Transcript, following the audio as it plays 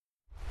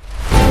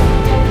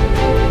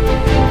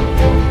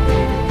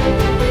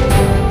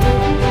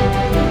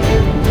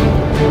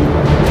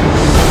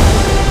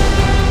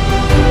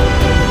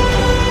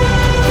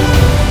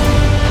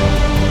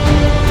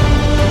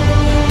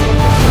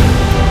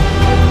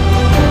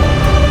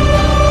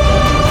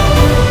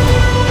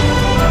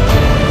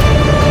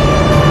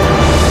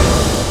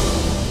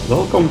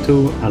Welcome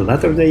to A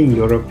Latter Day in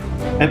Europe,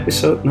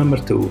 episode number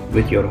 2,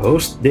 with your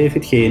host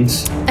David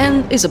Geens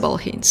and Isabel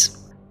Geens.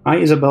 Hi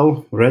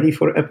Isabel, ready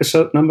for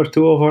episode number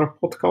 2 of our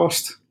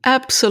podcast?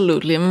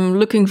 Absolutely, I'm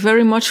looking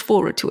very much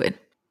forward to it.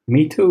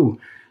 Me too.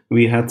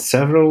 We had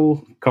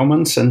several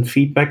comments and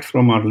feedback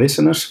from our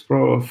listeners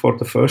for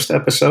the first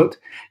episode,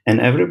 and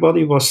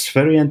everybody was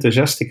very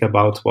enthusiastic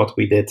about what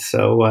we did.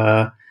 So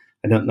I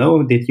don't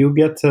know, did you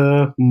get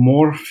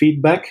more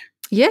feedback?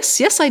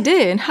 Yes, I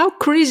did. And how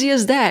crazy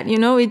is that? You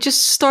know, it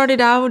just started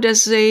out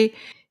as a,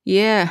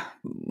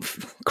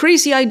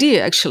 crazy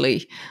idea,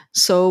 actually.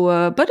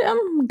 So, but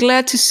I'm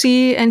glad to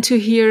see and to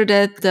hear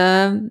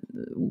that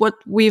what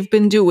we've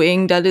been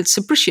doing, that it's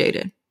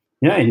appreciated.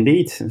 Yeah,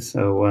 indeed.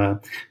 So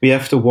we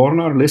have to warn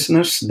our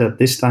listeners that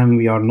this time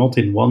we are not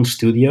in one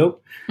studio.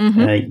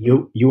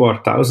 Mm-hmm. You are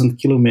 1,000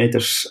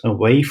 kilometers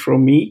away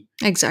from me.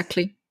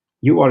 Exactly.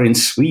 You are in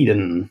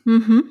Sweden.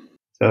 Mm-hmm.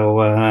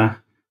 So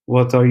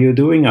what are you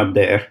doing up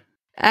there?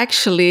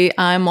 Actually,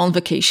 I'm on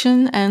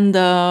vacation, and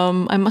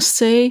I must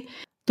say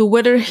the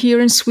weather here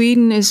in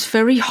Sweden is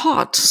very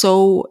hot.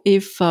 So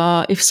if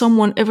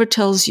someone ever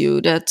tells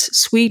you that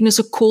Sweden is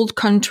a cold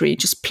country,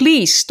 just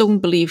please don't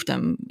believe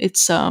them.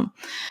 It's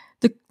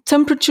the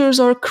temperatures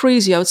are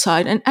crazy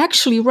outside, and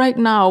actually right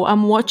now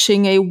I'm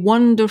watching a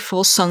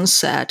wonderful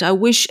sunset. I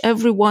wish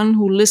everyone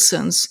who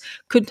listens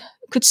could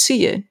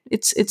see it.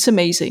 It's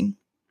amazing.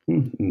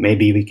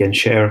 Maybe we can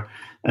share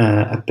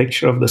a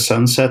picture of the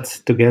sunset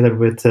together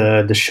with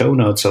the show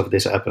notes of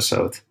this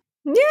episode.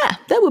 Yeah,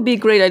 that would be a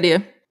great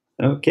idea.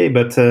 Okay,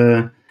 but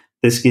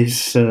this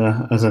gives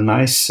us a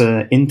nice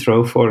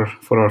intro for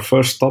our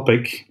first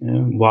topic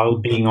while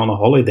being on a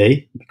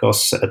holiday,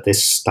 because at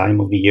this time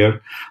of the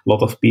year, a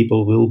lot of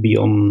people will be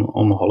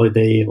on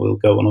holiday, will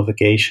go on a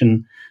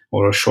vacation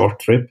or a short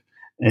trip.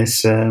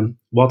 Is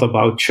what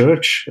about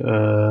church?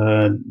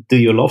 Do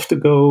you love to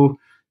go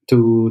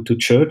to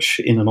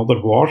church in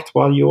another ward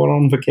while you are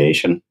on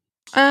vacation?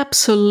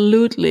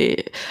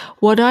 Absolutely.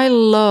 What I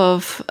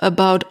love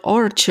about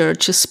our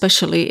church,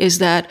 especially, is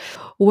that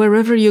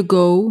wherever you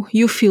go,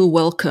 you feel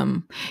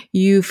welcome.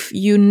 You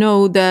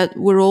know that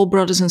we're all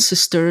brothers and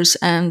sisters,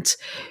 and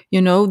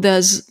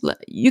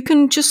you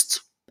can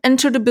just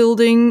enter the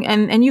building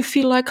and you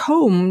feel like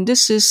home.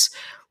 This is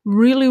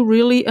really,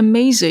 really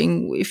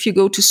amazing. If you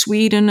go to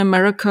Sweden,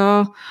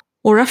 America,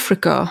 or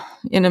Africa,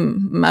 in a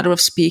matter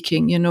of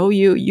speaking,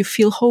 you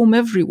feel home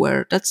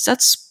everywhere.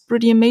 That's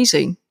pretty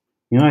amazing.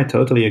 Yeah, I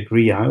totally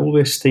agree. I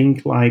always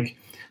think I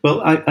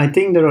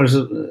think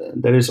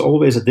there is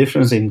always a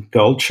difference in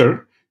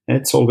culture.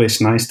 It's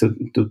always nice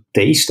to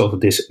taste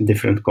of these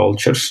different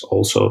cultures,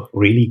 also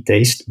really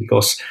taste,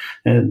 because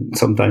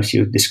sometimes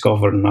you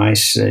discover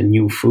nice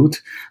new food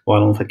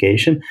while on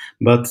vacation.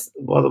 But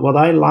what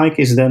I like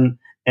is then,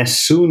 as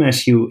soon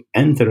as you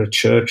enter a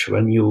church,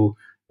 when you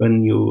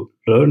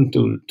learn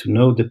to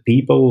know the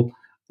people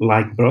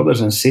like brothers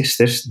and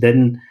sisters,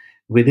 then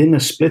within a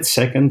split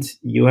second,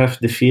 you have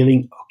the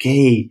feeling,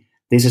 okay,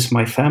 this is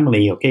my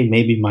family. Okay,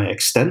 maybe my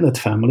extended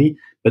family,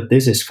 but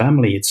this is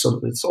family. It's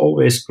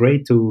always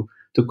great to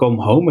come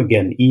home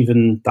again,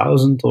 even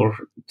thousand or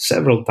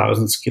several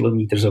thousands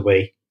kilometers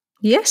away.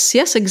 Yes,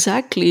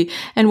 exactly.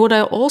 And what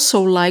I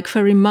also like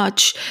very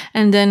much,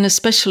 and then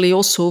especially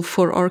also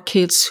for our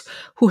kids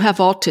who have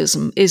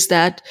autism, is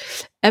that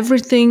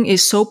everything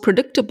is so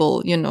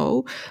predictable.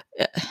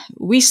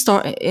 We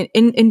start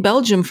in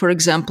Belgium, for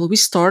example, we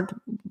start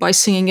by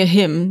singing a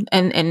hymn,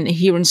 and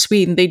here in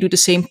Sweden they do the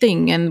same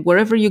thing. And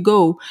wherever you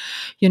go,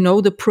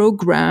 the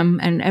program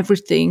and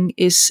everything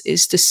is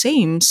the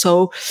same.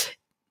 So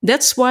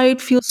that's why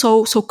it feels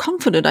so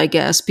confident, I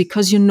guess,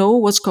 because you know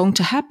what's going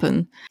to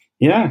happen.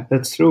 Yeah,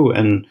 that's true.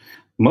 And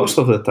most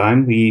of the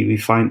time, we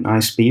find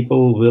nice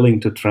people willing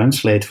to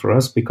translate for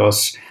us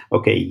because,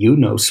 okay, you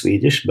know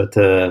Swedish, but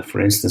for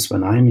instance,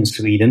 when I'm in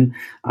Sweden,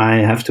 I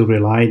have to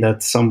rely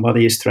that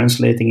somebody is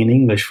translating in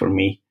English for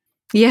me.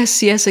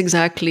 Yes,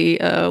 exactly.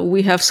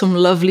 We have some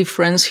lovely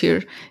friends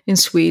here in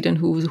Sweden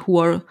who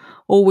are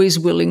always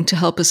willing to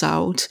help us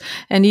out.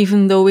 And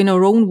even though in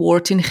our own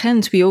ward in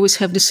Ghent, we always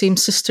have the same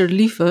sister,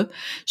 Lieve,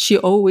 she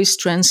always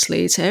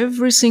translates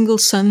every single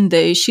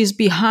Sunday. She's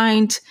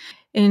behind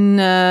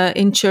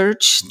in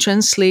church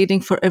translating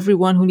for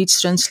everyone who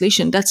needs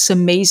translation. That's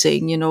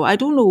amazing. I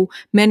don't know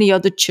many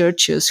other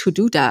churches who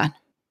do that.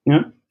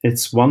 Yeah,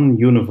 it's one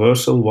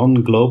universal,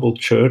 one global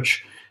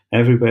church,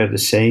 everywhere the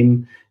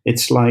same.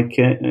 It's like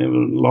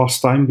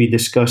last time we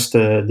discussed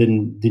the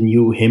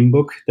new hymn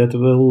book that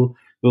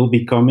will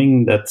be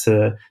coming.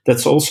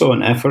 That's also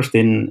an effort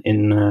in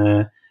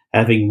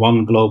having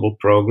one global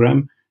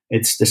program.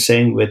 It's the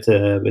same with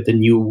the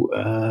new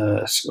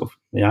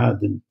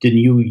the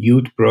new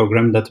youth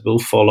program that will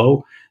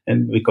follow,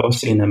 and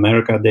because in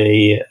America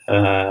they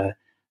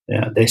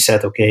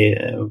said, okay,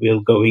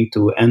 we're going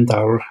to end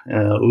our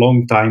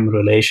long time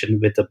relation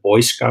with the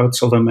Boy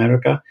Scouts of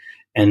America.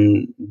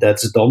 And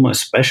that's done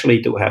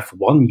especially to have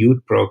one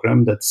youth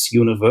program that's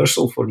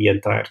universal for the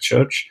entire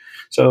church.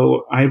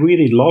 So I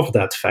really love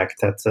that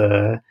fact that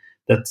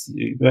that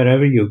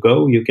wherever you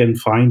go, you can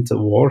find a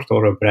word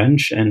or a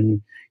branch,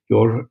 and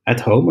you're at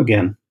home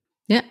again.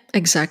 Yeah,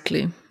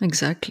 exactly.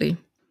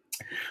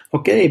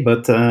 Okay,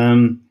 but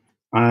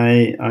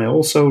I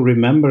also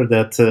remember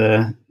that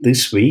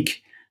this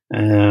week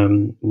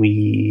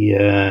we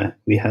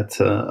had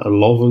a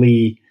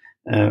lovely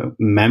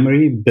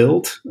memory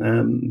built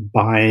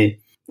by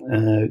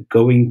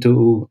going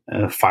to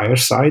a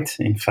fireside.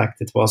 In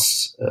fact, it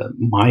was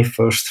my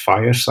first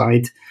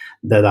fireside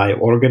that I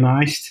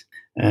organized.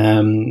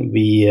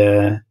 We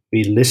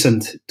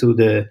listened to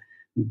the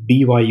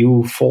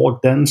BYU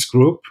folk dance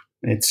group.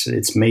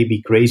 It's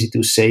maybe crazy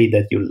to say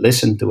that you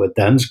listen to a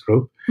dance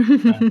group.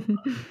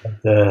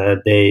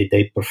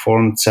 They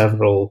performed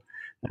several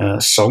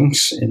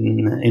songs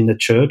in the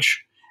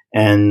church,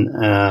 and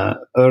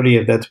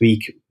earlier that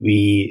week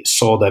we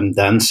saw them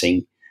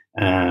dancing.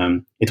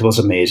 It was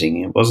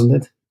amazing, wasn't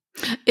it?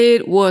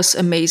 It was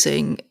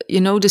amazing.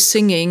 The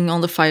singing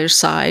on the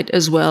fireside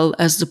as well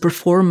as the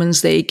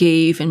performance they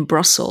gave in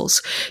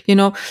Brussels.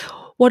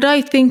 What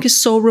I think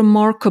is so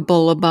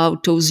remarkable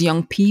about those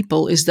young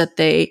people is that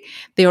they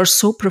are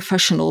so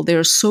professional. They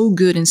are so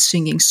good in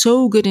singing,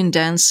 so good in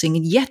dancing,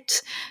 and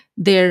yet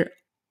they're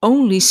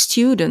only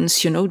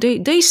students.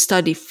 They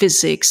study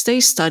physics, they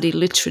study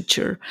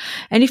literature.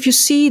 And if you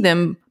see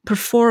them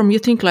perform, you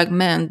think like,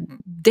 man,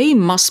 they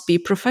must be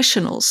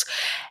professionals.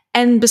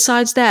 And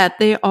besides that,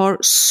 they are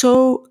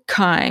so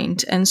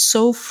kind and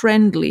so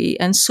friendly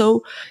and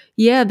so,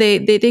 yeah,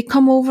 they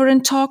come over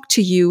and talk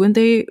to you, and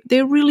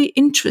they're really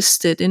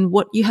interested in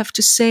what you have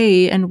to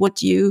say and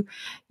what you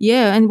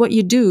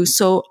do.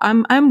 So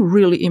I'm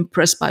really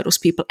impressed by those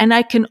people. And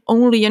I can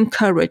only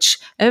encourage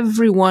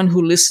everyone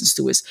who listens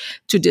to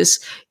this.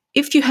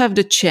 If you have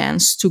the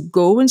chance to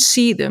go and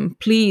see them,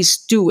 please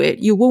do it.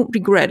 You won't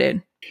regret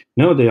it.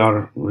 No, they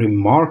are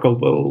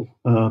remarkable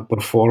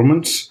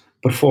performers.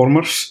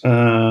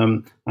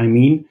 I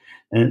mean,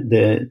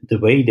 the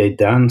way they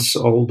dance,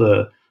 all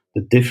the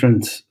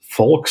different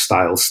folk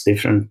styles,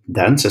 different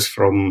dances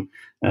from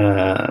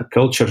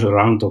cultures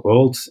around the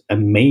world,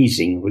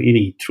 amazing,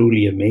 really,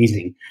 truly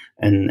amazing.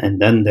 And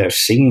then they're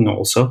singing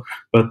also.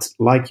 But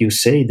like you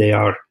say, they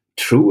are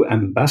true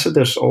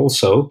ambassadors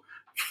also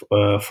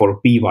for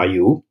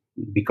BYU,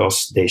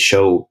 because they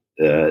show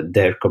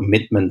their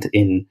commitment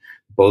in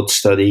both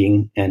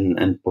studying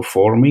and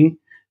performing.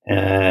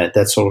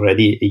 That's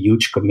already a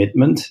huge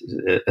commitment,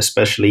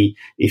 especially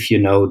if you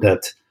know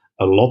that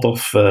a lot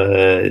of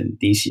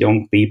these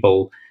young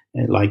people,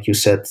 like you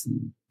said,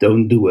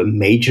 don't do a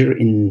major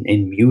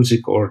in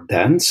music or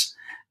dance,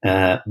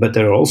 but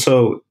they're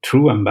also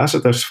true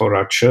ambassadors for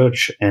our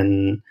church,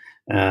 and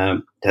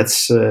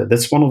that's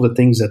one of the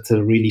things that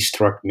really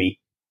struck me.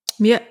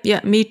 Yeah,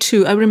 me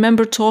too. I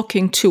remember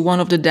talking to one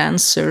of the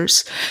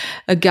dancers,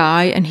 a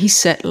guy, and he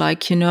said,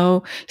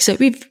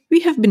 we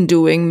have been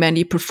doing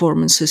many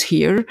performances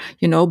here,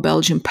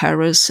 Belgium,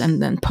 Paris,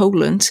 and then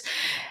Poland.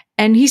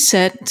 And he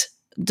said,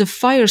 the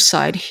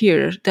fireside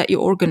here that you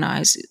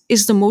organize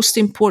is the most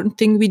important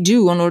thing we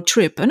do on our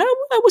trip. And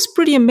I was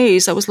pretty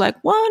amazed. I was like,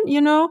 what,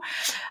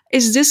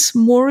 is this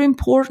more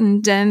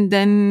important than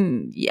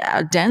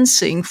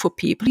dancing for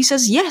people? He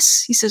says,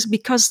 yes. He says,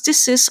 because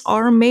this is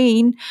our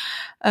main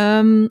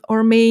aim.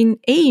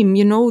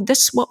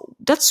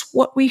 That's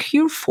what we're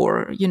here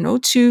for,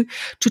 to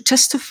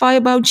testify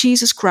about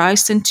Jesus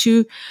Christ and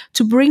to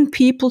bring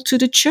people to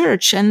the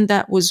church. And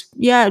that was,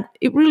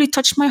 it really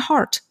touched my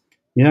heart.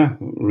 Yeah,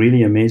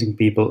 really amazing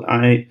people.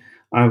 I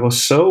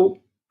was so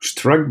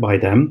struck by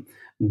them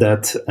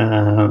that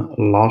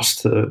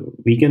last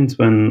weekend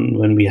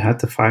when we had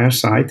the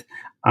fireside,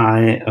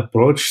 I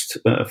approached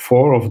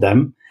four of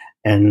them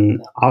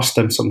and asked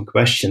them some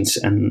questions.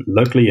 And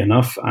luckily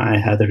enough, I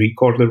had a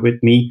recorder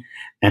with me,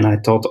 and I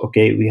thought,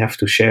 okay, we have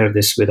to share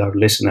this with our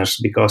listeners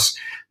because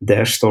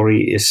their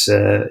story is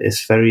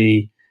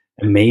very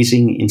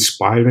amazing,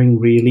 inspiring,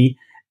 really.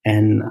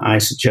 And I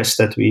suggest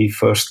that we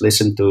first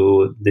listen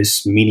to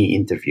this mini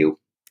interview.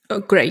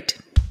 Oh, great.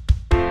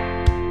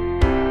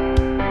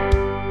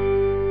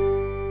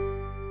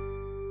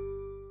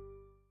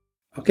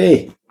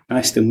 Okay,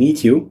 nice to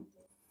meet you.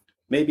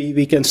 Maybe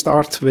we can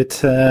start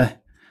with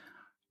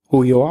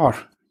who you are,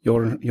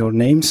 your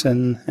names,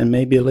 and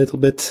maybe a little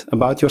bit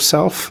about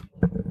yourself.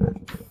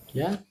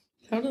 Yeah,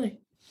 totally.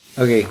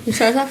 Okay. You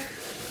start off?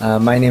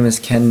 My name is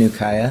Ken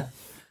Nukaya.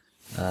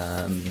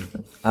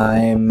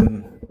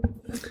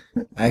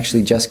 I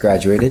actually just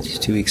graduated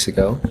 2 weeks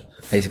ago.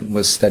 I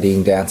was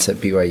studying dance at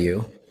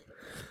BYU.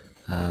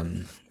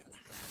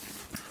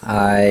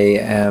 I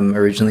am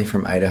originally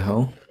from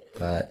Idaho,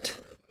 but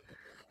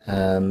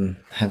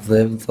have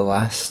lived the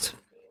last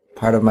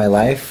part of my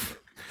life,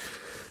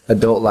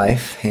 adult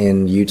life,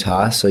 in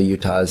Utah. So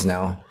Utah is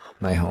now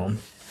my home.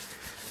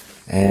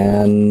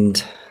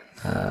 And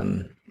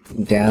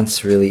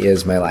dance really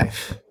is my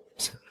life.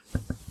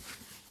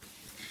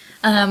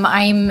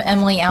 I'm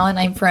Emily Allen.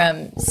 I'm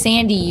from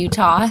Sandy,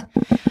 Utah,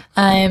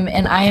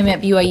 and I am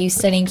at BYU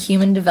studying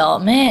human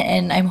development,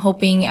 and I'm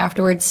hoping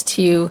afterwards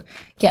to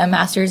get a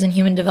master's in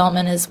human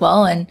development as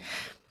well. And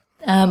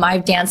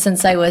I've danced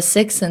since I was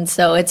 6, and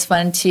so it's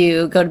fun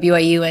to go to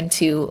BYU and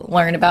to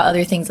learn about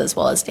other things as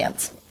well as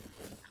dance.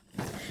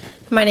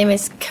 My name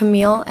is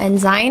Camille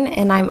Ensign,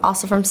 and I'm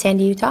also from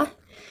Sandy, Utah.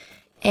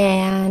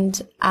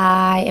 And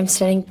I am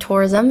studying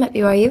tourism at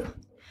BYU.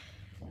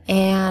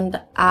 And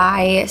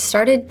I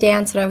started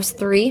dance when I was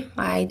 3.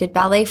 I did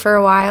ballet for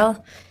a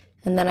while,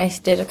 and then I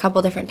did a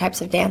couple different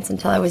types of dance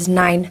until I was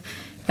 9.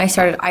 I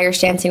started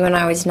Irish dancing when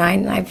I was 9,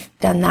 and I've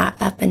done that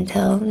up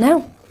until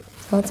now.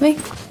 So that's me.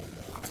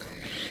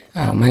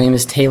 My name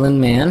is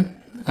Talon Mann.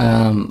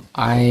 I'm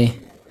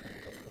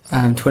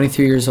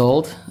 23 years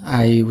old.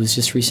 I was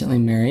just recently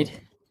married.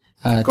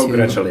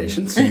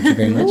 Congratulations. Thank you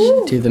very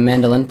much. To the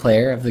mandolin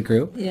player of the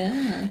group.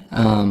 Yeah.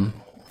 I'm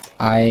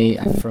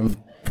from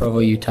Provo,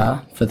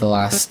 Utah for the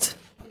last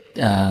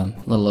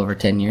little over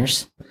 10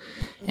 years.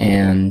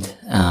 And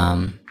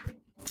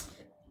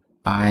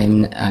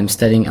I'm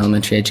studying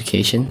elementary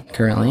education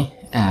currently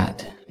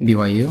at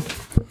BYU.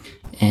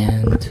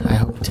 And I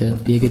hope to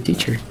be a good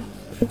teacher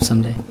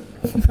someday.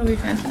 That'll be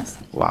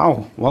fantastic.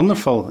 Wow,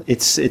 wonderful.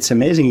 It's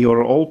amazing.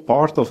 You're all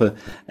part of a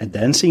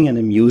dancing and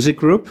a music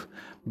group,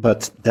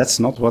 but that's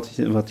not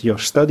what your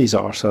studies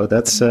are. So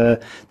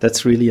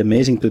that's really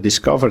amazing to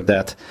discover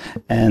that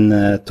and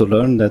to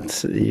learn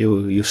that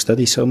you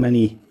study so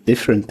many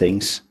different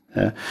things.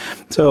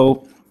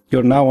 So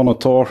you're now on a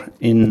tour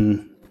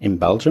in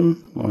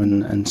Belgium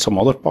and some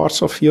other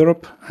parts of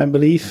Europe, I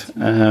believe.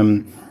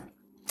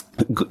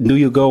 Do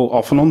you go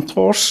often on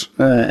tours,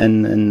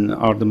 and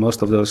are the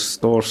most of those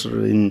tours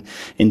in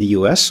the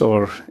US,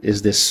 or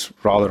is this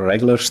rather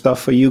regular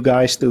stuff for you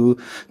guys to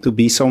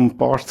be some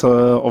part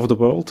of the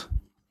world?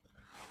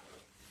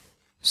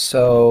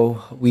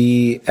 So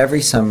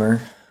every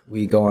summer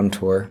we go on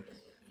tour,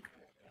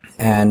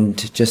 and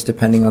just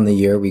depending on the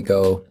year, we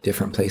go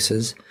different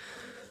places.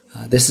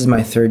 This is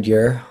my 3rd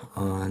year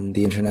on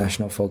the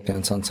International Folk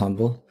Dance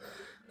Ensemble.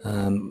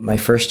 My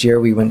first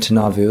year we went to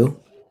Nauvoo.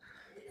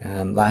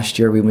 Last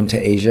year we went to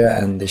Asia,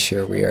 and this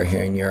year we are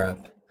here in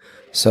Europe.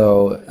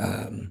 So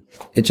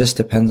it just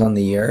depends on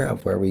the year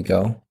of where we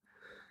go.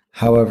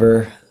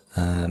 However,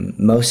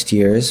 most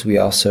years we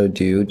also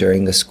do,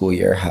 during the school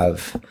year,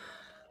 have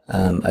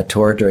a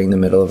tour during the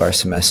middle of our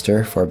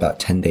semester for about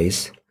 10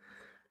 days.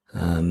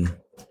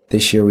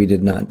 This year we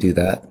did not do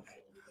that.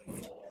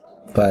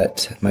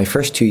 But my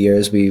first 2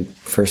 years, we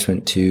first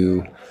went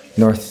to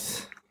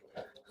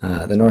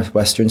the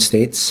northwestern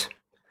states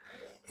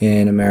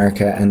in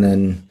America, and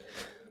then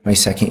my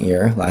second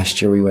year,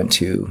 last year, we went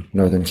to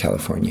Northern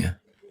California.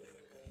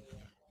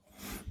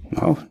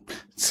 Oh,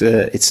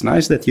 it's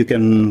nice that you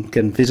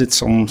can visit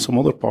some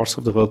other parts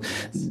of the world.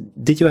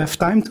 Did you have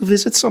time to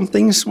visit some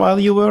things while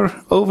you were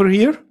over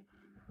here?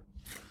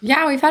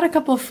 Yeah, we've had a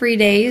couple of free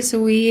days.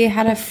 We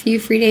had a few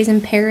free days in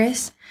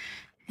Paris.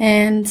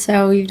 And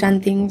so we've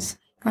done things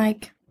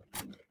like,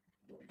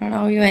 I don't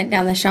know, we went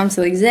down the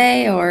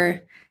Champs-Élysées,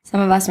 or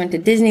some of us went to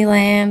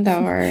Disneyland,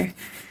 or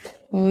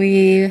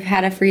we've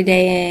had a free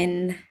day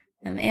in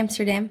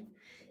Amsterdam.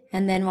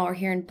 And then while we're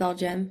here in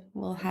Belgium,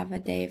 we'll have a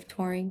day of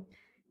touring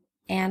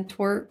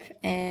Antwerp,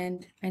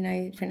 and I know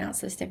you pronounce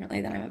this differently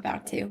than I'm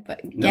about to,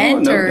 but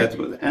Ghent or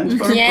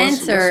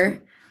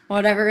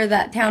whatever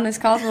that town is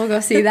called, we'll go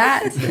see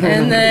that.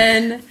 And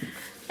then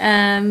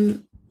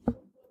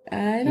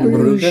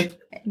Bruges.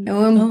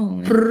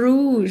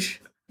 Bruges.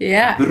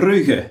 Yeah.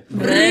 Brugge.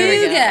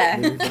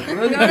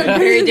 We'll go to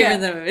Brugge.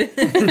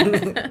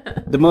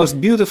 The most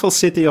beautiful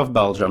city of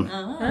Belgium.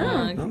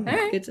 Oh,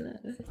 okay. Good to know.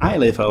 I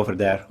live over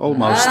there,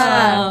 almost.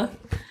 Wow.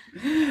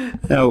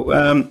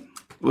 Now,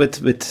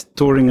 with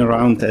touring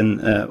around,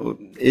 and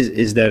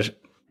is there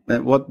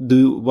what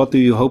do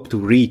you hope to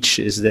reach?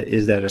 Is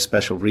there a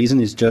special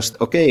reason? Is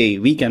just okay,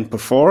 we can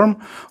perform,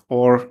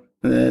 or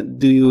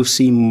do you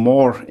see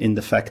more in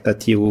the fact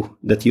that you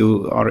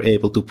are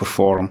able to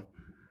perform?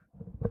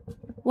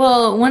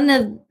 Well, one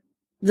of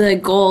the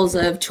goals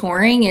of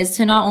touring is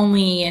to not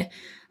only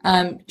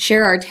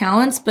share our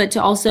talents, but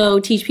to also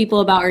teach people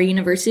about our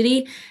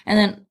university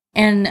and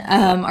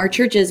our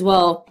church as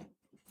well.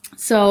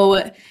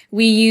 So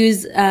we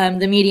use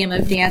the medium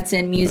of dance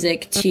and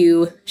music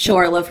to show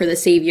our love for the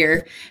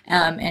Savior,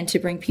 and to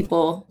bring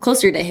people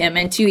closer to Him,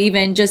 and to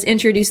even just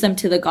introduce them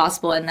to the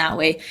gospel in that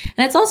way.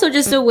 And it's also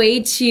just a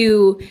way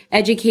to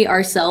educate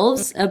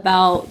ourselves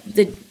about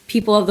the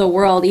people of the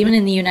world. Even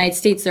in the United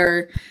States,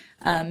 there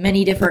are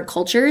many different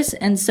cultures.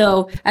 And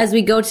so as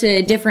we go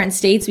to different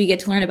states, we get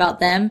to learn about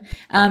them.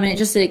 And it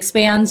just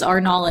expands our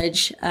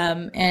knowledge,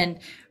 and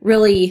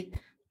really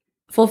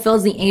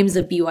fulfills the aims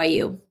of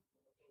BYU.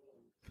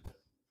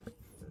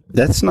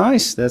 That's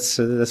nice. That's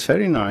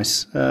very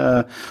nice.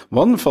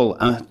 Wonderful.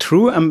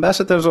 True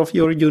ambassadors of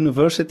your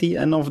university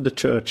and of the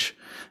church.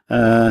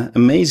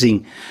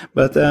 Amazing.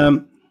 But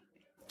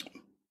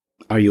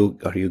are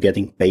you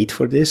getting paid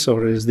for this,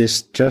 or is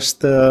this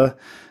just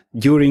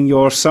during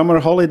your summer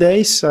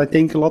holidays? I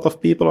think a lot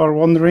of people are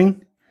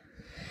wondering.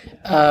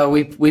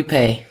 We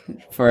pay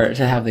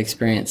to have the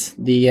experience.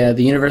 The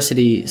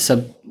university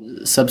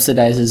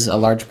subsidizes a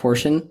large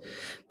portion,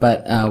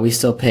 but we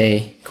still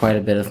pay quite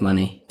a bit of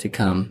money to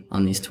come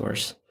on these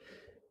tours.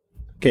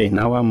 Okay,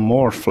 now I'm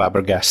more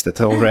flabbergasted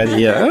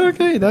already.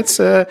 Okay, that's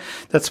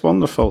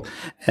wonderful.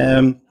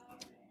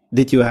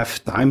 Did you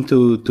have time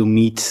to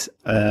meet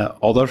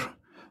other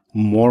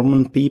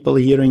Mormon people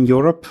here in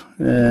Europe?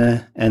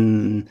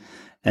 And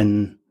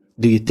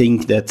do you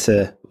think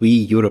that we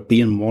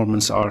European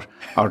Mormons are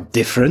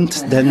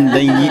different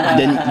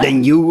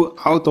than you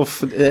out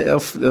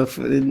of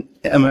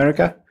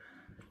America?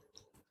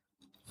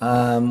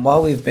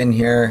 While we've been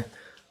here,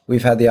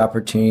 we've had the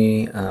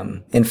opportunity,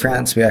 in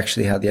France, we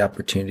actually had the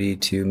opportunity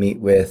to meet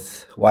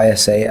with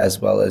YSA as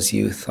well as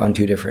youth on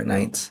 2 different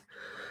nights.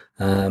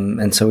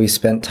 And so we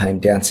spent time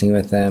dancing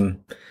with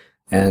them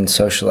and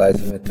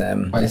socializing with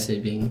them.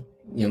 YSA being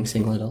young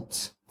single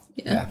adults.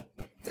 Yeah.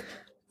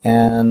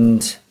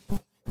 And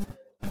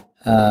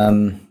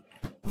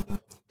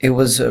it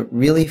was a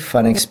really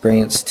fun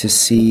experience to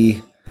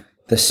see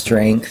the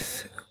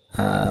strength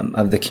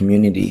of the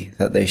community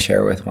that they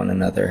share with one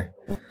another,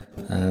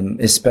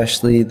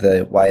 especially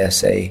the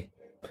YSA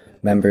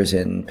members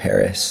in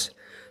Paris,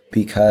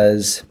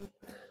 because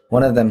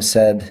one of them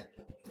said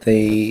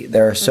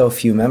there are so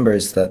few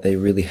members that they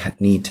really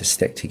need to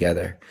stick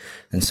together.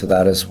 And so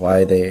that is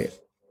why they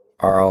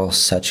are all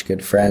such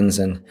good friends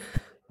and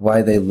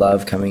why they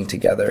love coming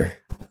together,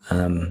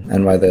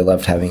 and why they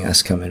loved having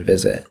us come and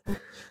visit.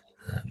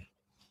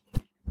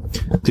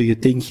 Do you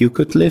think you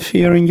could live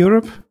here in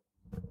Europe?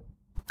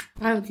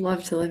 I would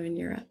love to live in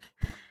Europe.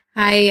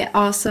 I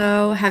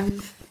also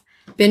have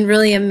been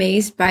really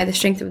amazed by the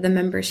strength of the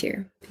members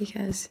here,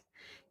 because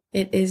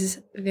it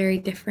is very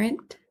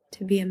different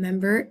to be a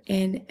member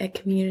in a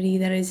community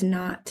that is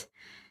not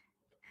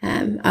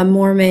a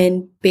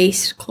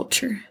Mormon-based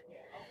culture.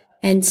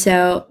 And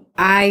so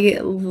I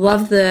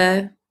love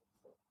the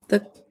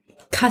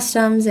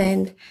customs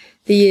and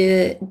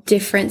the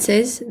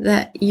differences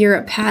that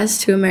Europe has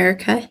to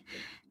America.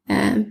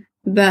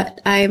 But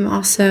I'm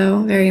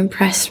also very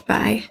impressed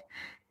by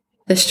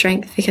the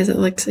strength, because it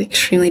looks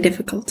extremely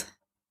difficult.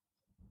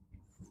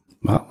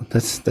 Wow,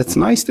 that's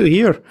nice to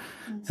hear.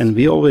 And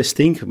we always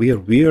think we are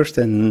weird,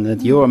 and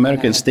that you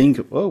Americans think,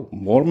 oh,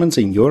 Mormons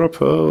in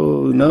Europe,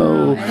 oh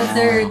no. But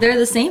they're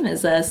the same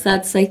as us.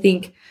 That's, I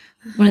think,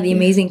 one of the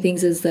amazing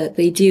things is that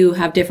they do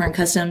have different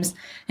customs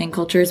and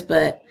cultures,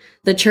 but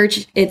the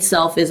church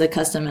itself is a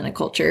custom and a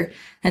culture.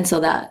 And so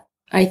that,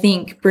 I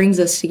think, brings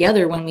us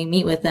together when we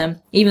meet with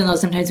them. Even though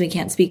sometimes we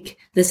can't speak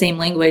the same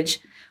language,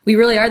 we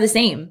really are the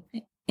same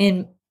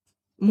in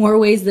more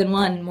ways than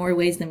one, more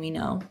ways than we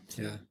know.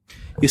 Yeah.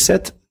 You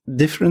said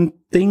different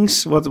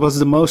things. What was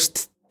the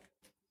most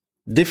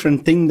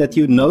different thing that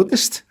you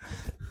noticed?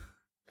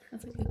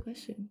 That's a good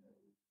question.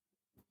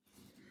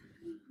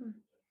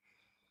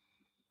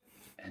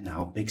 And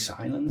now big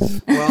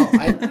silence. Well,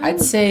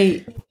 I'd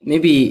say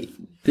maybe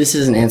this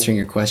isn't answering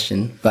your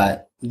question,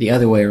 but the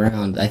other way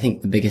around, I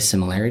think the biggest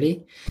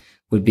similarity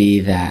would be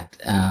that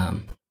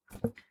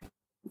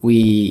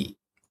we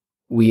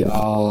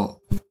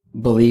all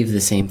believe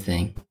the same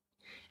thing,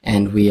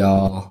 and we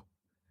all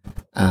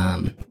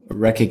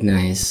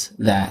recognize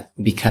that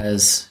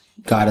because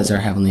God is our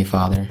Heavenly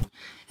Father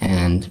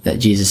and that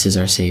Jesus is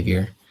our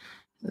Savior,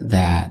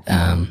 that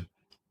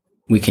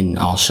we can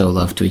all show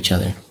love to each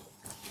other.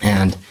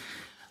 And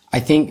I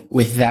think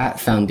with that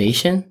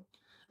foundation,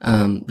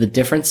 the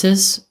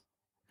differences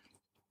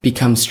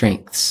become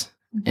strengths,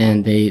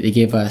 and they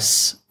give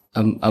us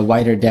a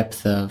wider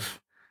depth of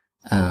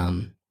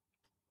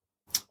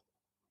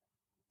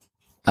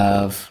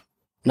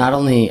not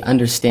only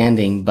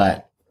understanding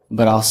but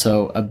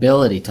also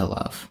ability to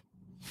love.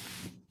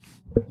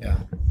 Yeah.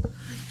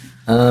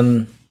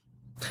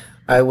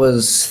 I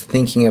was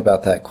thinking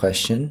about that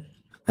question,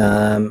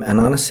 and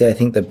honestly, I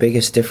think the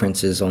biggest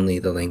difference is only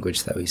the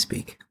language that we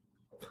speak.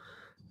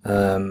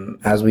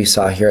 As we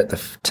saw here at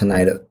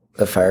tonight at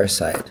the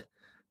fireside,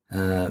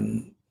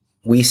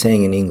 we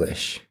sang in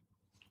English,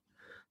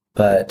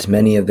 but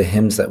many of the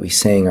hymns that we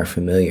sang are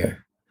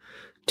familiar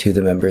to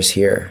the members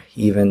here,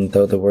 even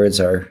though the words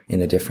are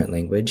in a different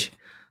language.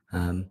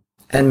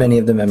 And many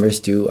of the members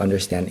do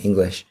understand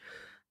English.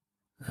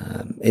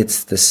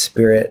 It's the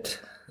spirit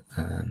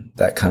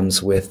that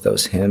comes with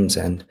those hymns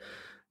and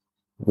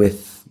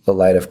with the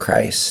light of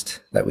Christ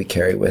that we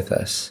carry with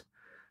us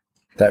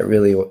that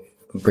really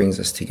brings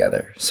us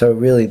together. So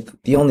really,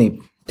 the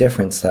only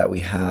difference that we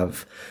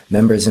have,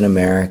 members in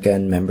America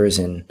and members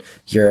in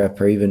Europe,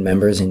 or even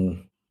members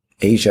in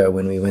Asia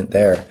when we went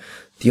there,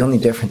 the only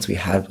difference we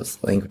had was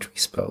the language we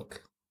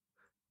spoke.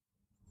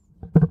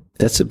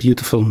 That's a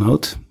beautiful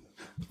note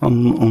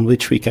on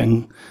which we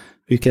can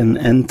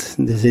end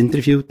this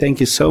interview. Thank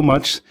you so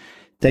much.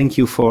 Thank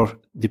you for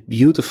the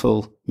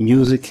beautiful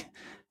music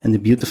and the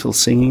beautiful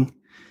singing.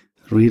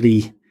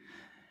 Really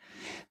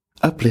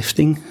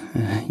uplifting.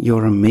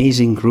 You're an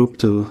amazing group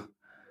to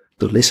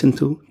listen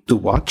to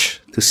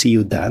watch, to see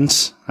you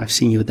dance. I've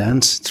seen you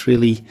dance. It's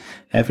really,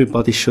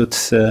 everybody should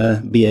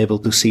be able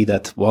to see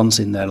that once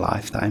in their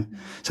lifetime.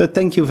 So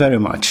thank you very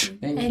much.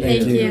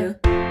 Thank you.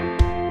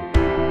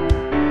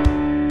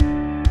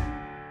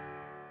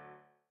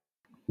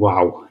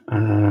 wow,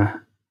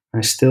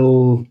 I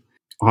still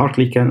I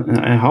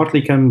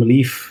hardly can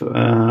believe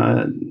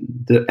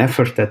the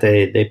effort that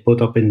they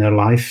put up in their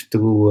life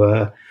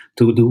to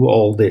do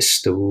all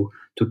this, to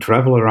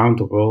travel around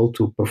the world,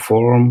 to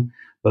perform,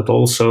 but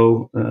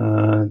also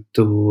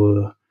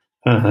to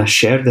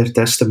share their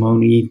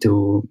testimony,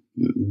 to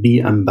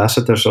be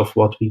ambassadors of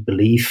what we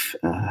believe.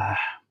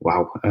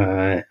 Wow,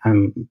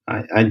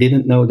 I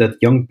didn't know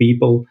that young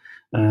people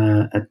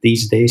at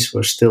these days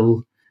were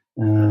still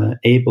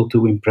able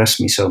to impress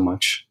me so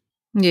much.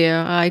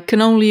 Yeah, I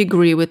can only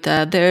agree with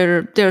that.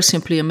 They're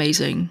simply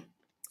amazing.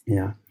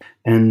 Yeah,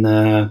 and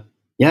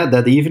yeah,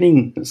 that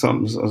evening,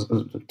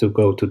 to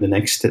go to the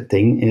next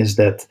thing is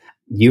that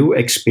you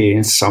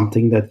experienced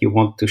something that you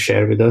want to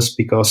share with us,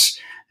 because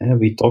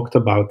we talked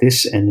about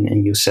this,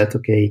 and you said,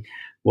 okay,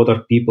 what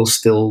are people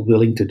still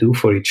willing to do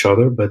for each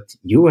other? But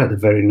you had a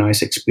very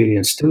nice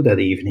experience too that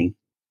evening.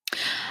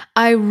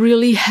 I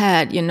really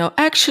had,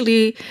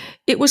 actually,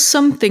 it was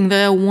something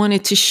that I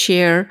wanted to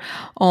share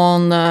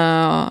on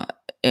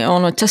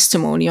a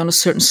testimony on a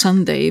certain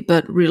Sunday,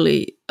 but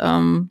really,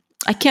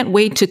 I can't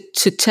wait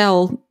to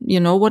tell,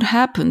 what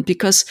happened,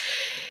 because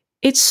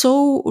it's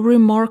so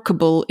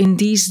remarkable in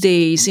these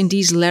days, in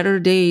these latter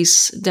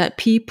days, that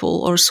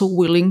people are so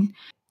willing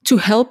to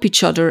help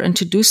each other and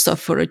to do stuff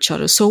for each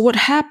other. So what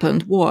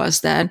happened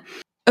was that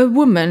a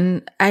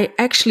woman, I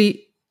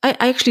actually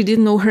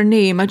didn't know her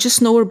name. I just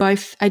knew her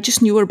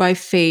by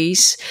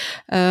face.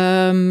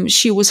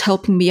 She was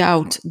helping me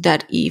out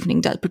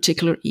that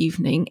particular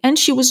evening, and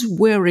she was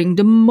wearing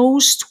the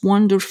most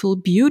wonderful,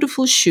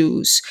 beautiful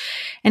shoes.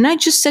 And I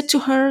just said to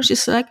her,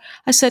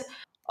 I said,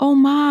 "Oh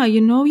ma,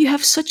 you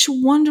have such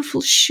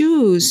wonderful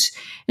shoes."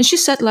 And she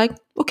said, like,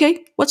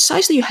 "Okay, what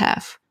size do you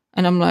have?"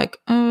 And I'm like,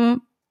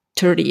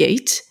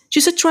 38.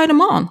 She said, "Try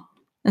them on."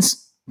 And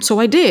so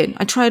I did.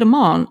 I tried them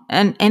on,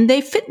 and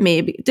they fit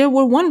me. They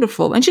were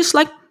wonderful. And she's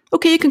like,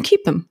 "Okay, you can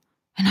keep them."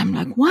 And I'm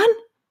like, "What?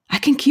 I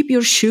can keep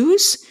your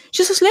shoes?"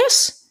 She says,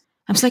 "Yes."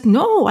 I was like,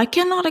 "No, I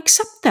cannot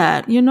accept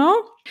that,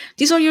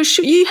 These are your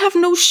shoes. You have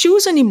no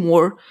shoes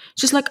anymore."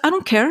 She's like, "I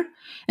don't care."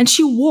 And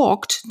she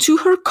walked to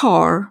her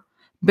car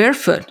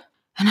barefoot.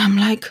 And I'm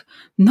like,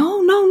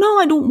 "No, no, no,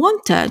 I don't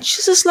want that."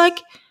 She's just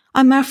like,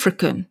 "I'm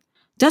African.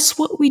 That's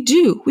what we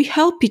do. We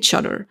help each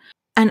other."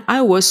 And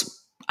I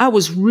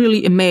was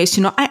really amazed.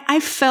 I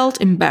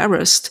felt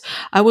embarrassed.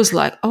 I was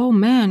like, "Oh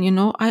man,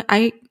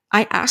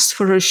 I asked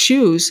for her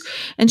shoes."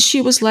 And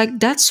she was like,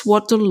 "That's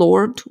what the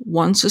Lord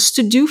wants us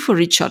to do for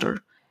each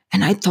other."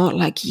 And I thought,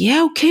 like,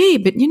 yeah, okay,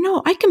 but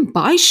I can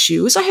buy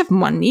shoes. I have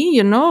money,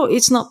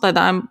 it's not that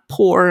I'm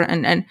poor.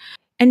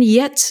 And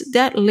yet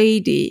that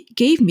lady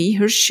gave me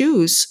her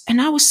shoes. And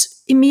I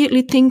was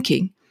immediately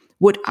thinking,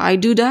 would I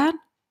do that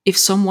if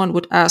someone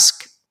would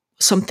ask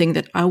something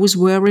that I was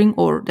wearing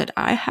or that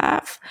I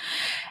have?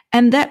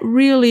 And that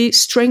really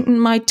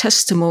strengthened my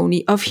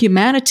testimony of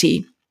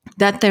humanity,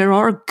 that there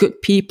are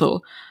good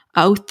people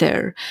out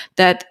there,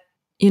 that,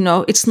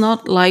 it's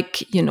not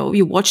like,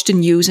 you watch the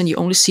news and you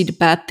only see the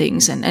bad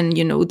things. And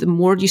the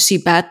more you see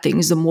bad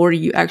things, the more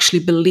you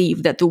actually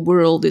believe that the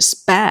world is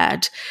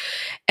bad.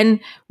 And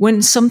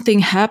when something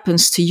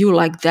happens to you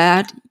like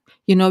that,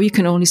 you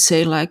can only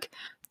say, like,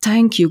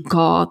 thank you,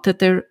 God, that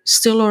there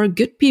still are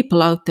good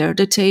people out there,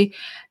 that they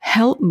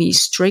help me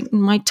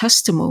strengthen my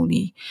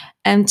testimony.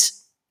 And,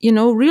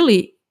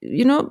 really,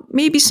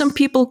 maybe some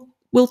people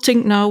will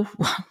think now,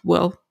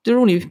 well, they're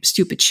only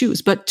stupid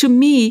shoes. But to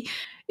me,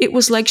 it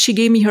was like she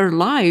gave me her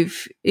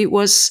life. It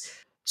was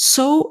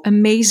so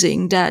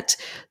amazing that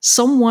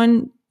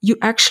someone you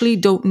actually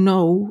don't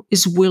know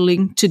is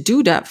willing to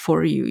do that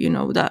for you.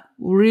 That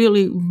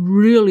really,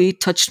 really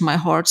touched my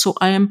heart. So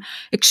I am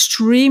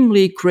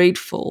extremely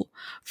grateful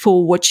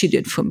for what she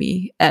did for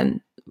me,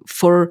 and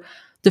for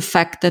the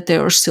fact that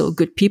there are still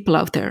good people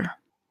out there.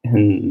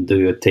 And do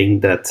you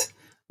think that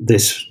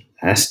this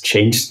has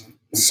changed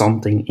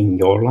something in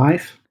your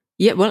life?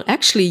 Yeah, well,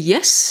 actually,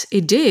 yes,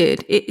 it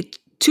did.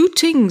 Two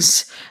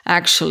things,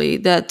 actually,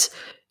 that,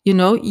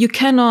 you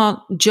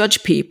cannot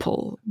judge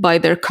people by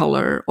their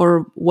color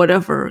or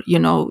whatever,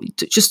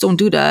 just don't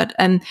do that.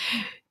 And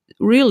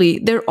really,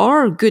 there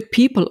are good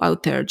people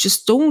out there.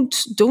 Just don't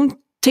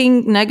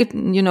think negative,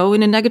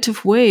 in a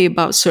negative way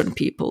about certain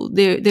people.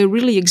 They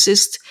really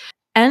exist.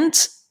 And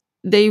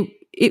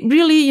it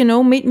really,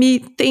 made me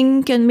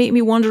think and made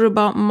me wonder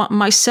about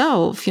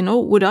myself.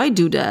 Would I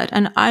do that?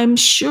 And I'm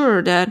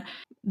sure that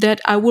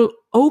I will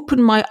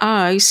open my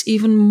eyes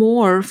even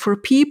more for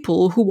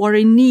people who are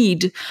in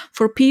need,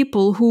 for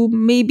people who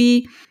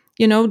maybe,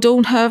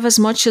 don't have as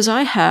much as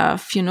I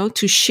have,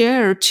 to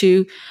share.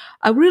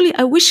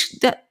 I wish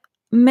that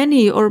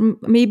many, or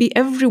maybe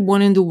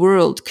everyone in the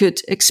world,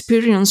 could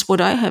experience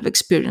what I have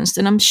experienced.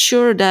 And I'm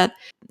sure that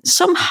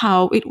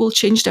somehow it will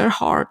change their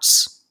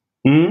hearts.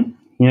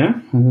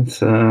 Yeah,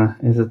 it's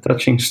a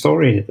touching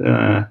story.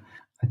 I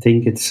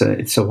think it's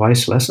a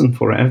wise lesson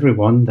for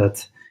everyone,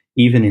 that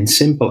even in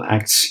simple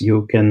acts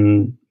you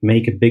can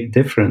make a big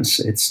difference.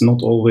 It's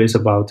not always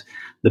about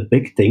the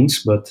big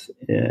things, but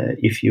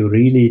if you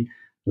really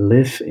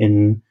live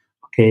in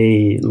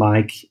okay,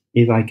 like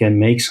if I can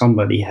make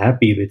somebody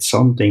happy with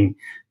something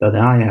that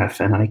I have,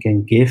 and I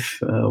can give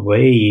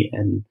away,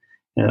 and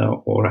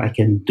or I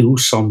can do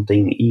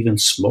something, even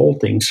small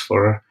things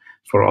for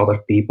other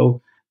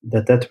people,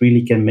 that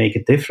really can make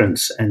a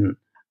difference. And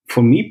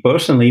for me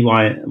personally,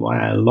 why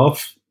I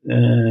love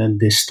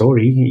this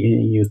story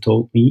you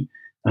told me,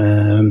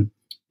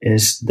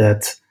 is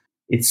that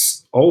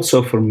it's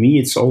also for me,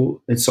 it's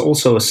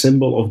also a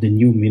symbol of the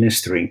new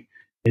ministry.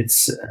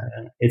 It's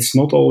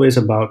not always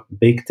about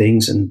big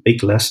things and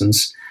big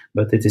lessons,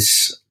 but it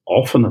is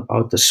often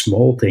about the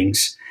small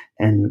things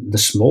and the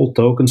small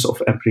tokens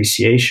of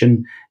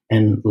appreciation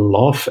and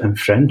love and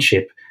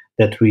friendship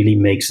that really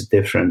makes a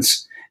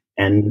difference.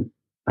 And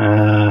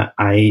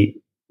I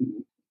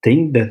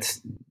think that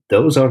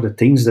those are the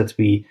things that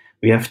we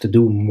have to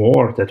do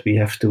more, that we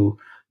have to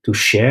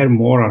share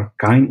more our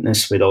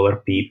kindness with other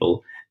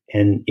people.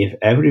 And if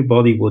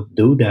everybody would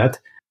do that,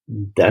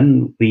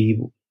 then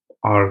we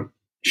are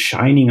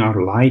shining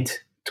our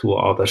light to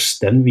others.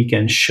 Then we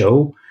can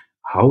show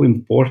how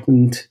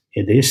important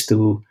it is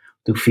to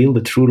feel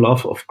the true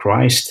love of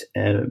Christ,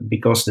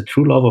 because the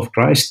true love of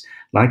Christ,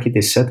 like it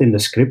is said in the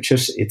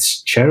scriptures,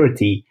 it's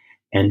charity,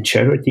 and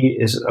charity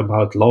is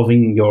about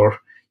loving your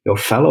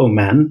fellow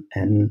man.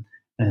 And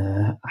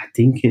I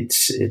think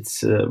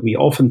it's we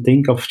often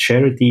think of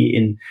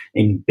charity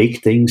in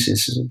big things.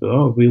 Is,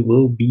 oh, we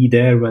will be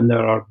there when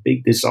there are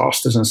big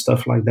disasters and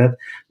stuff like that.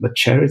 But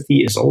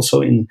charity is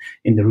also in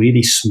the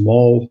really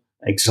small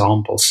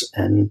examples.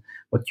 And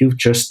what you've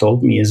just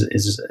told me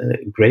is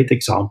a great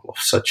example of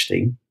such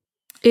thing.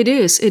 It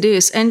is, it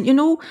is. And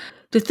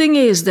the thing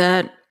is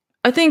that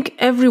I think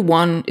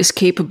everyone is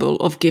capable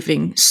of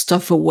giving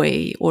stuff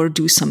away or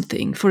do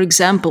something. For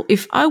example,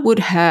 if I would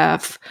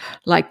have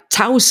like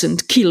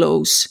 1,000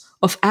 kilos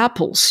of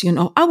apples,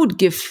 I would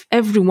give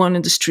everyone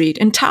in the street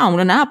in town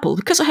an apple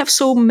because I have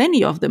so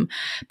many of them.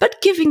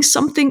 But giving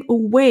something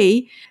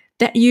away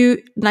that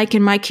you, like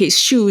in my case,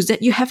 shoes,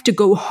 that you have to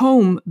go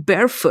home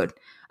barefoot.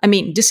 I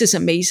mean, this is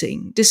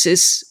amazing. This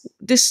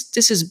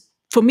is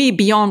for me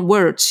beyond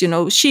words.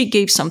 She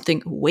gave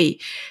something away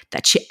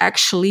that she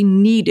actually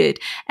needed,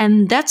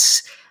 and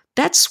that's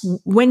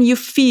when you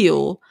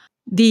feel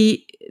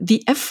the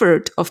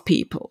effort of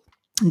people.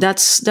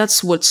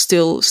 That's what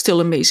still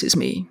amazes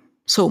me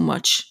so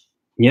much.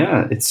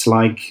 Yeah, it's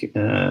like,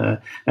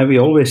 and we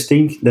always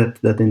think that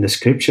in the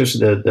scriptures,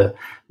 the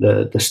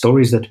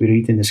stories that we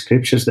read in the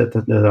scriptures that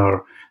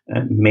are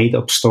made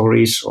up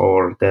stories,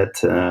 or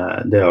that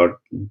there are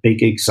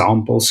big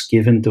examples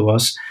given to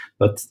us.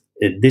 But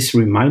this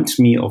reminds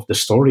me of the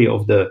story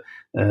of the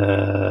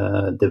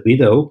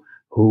widow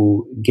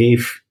who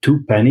gave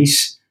 2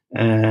 pennies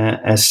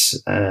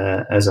as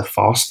a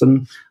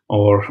fasten,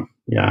 or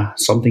yeah,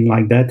 something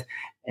like that.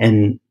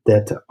 And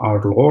that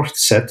our Lord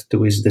said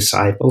to his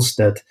disciples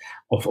that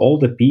of all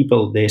the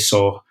people they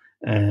saw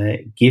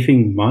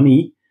giving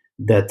money,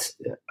 that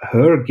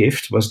her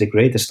gift was the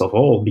greatest of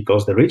all,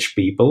 because the rich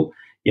people,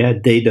 yeah,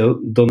 they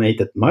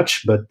donated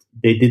much, but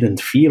they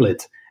didn't feel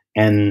it.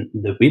 And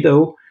the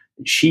widow,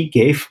 she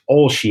gave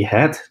all she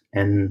had.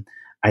 And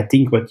I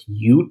think what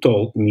you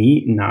told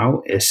me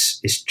now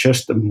is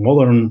just a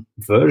modern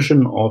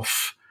version of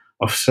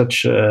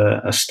such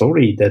a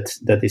story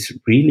that is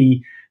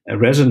really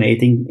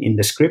resonating in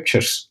the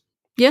scriptures.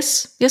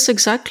 Yes,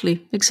 exactly.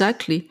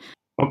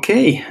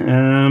 Okay,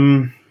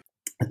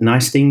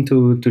 nice thing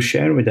to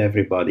share with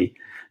everybody.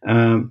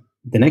 The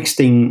next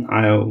thing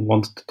I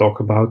wanted to talk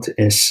about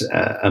is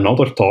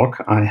another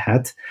talk I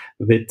had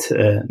with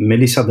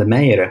Mylissa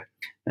Demeyere.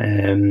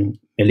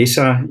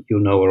 Mylissa, you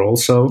know her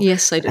also.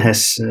 Yes, I do.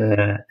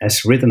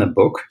 Has written a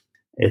book.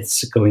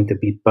 It's going to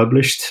be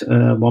published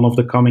one of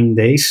the coming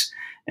days.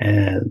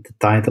 The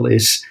title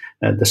is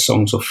The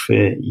Songs of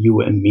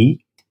You and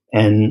Me.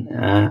 And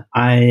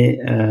I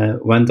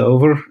went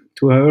over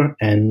to her,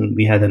 and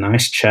we had a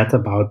nice chat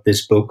about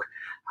this book,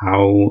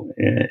 how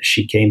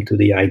she came to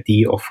the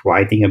idea of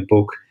writing a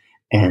book,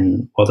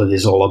 and what it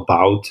is all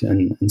about,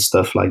 and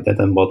stuff like that,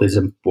 and what is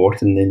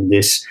important in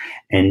this.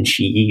 And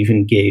she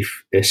even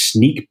gave a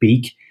sneak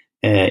peek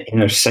in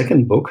her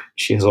second book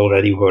she's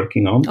already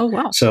working on. Oh,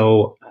 wow.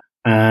 So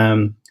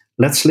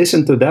let's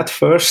listen to that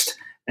first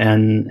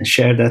and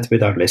share that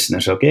with our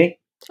listeners, okay?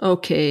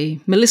 Okay.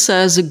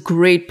 Mylissa is a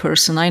great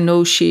person. I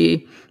know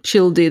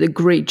she'll did a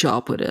great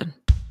job with it.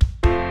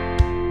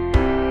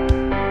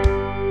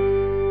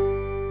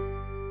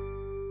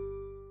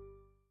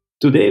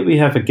 Today we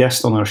have a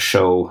guest on our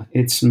show.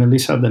 It's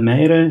Mylissa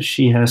Demeyere.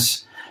 She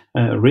has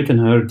written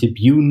her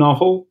debut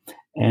novel,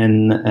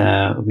 and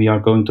we are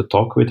going to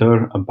talk with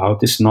her about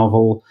this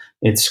novel.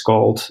 It's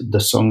called The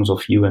Songs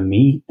of You and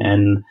Me,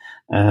 and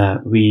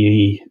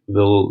we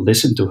will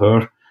listen to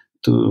her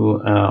to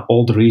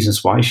all the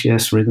reasons why she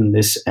has written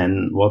this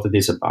and what it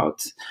is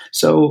about.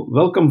 So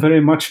welcome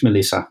very much,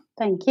 Mylissa.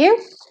 Thank you.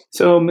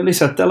 So,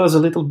 Mylissa, tell us a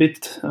little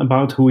bit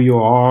about who you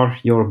are,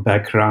 your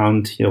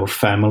background, your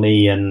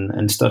family,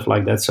 and stuff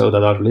like that, so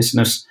that our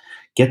listeners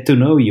get to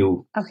know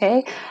you.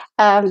 Okay.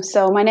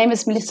 So my name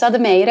is Mylissa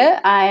Demeyere.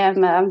 I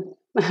am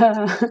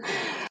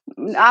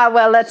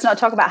Well, let's not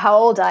talk about how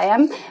old I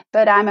am,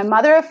 but I'm a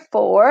mother of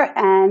 4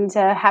 and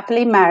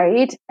happily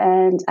married,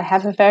 and I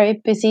have a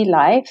very busy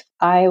life.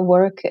 I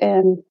work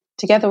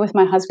together with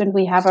my husband.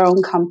 We have our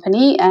own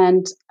company,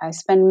 and I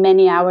spend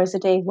many hours a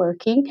day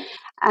working,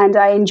 and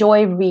I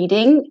enjoy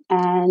reading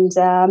and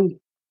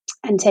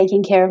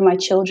taking care of my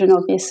children,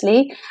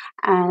 obviously.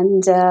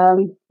 And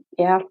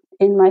yeah,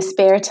 in my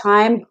spare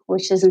time,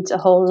 which isn't a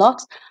whole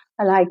lot,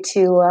 I like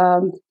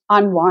to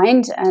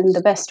unwind. And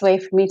the best way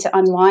for me to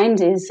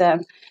unwind is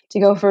to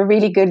go for a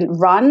really good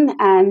run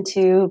and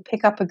to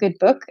pick up a good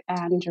book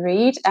and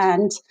read.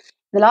 And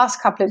the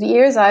last couple of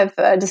years, I've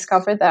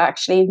discovered that I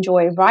actually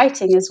enjoy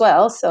writing as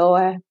well. So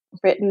I've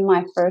written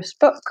my first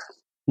book.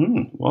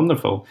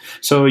 Wonderful.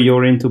 So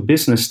you're into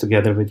business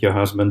together with your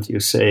husband. You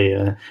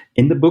say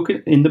in the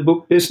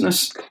book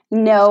business.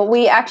 No,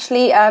 we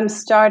actually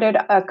started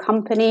a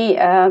company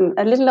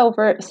a little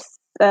over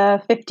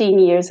 15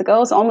 years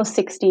ago. It's almost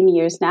 16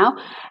 years now,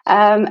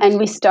 and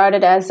we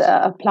started as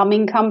a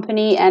plumbing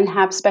company and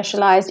have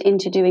specialized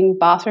into doing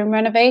bathroom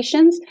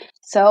renovations.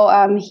 So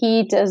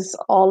he does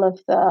all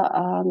of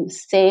the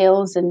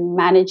sales and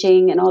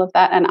managing and all of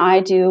that, and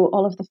I do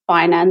all of the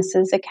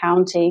finances,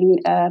 accounting,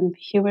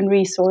 human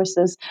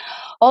resources,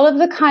 all of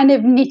the kind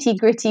of nitty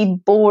gritty,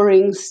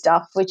 boring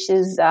stuff, which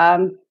is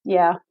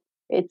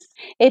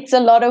it's a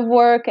lot of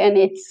work and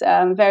it's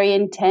very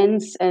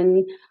intense,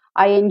 and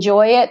I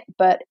enjoy it.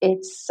 But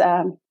it's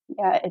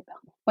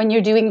when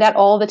you're doing that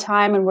all the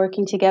time and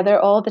working together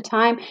all the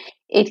time,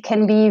 it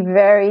can be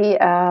very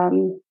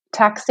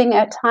taxing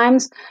at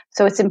times.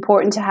 So it's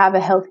important to have a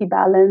healthy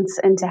balance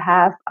and to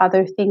have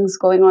other things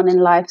going on in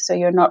life, so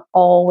you're not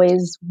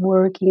always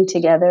working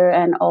together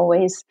and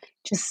always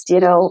just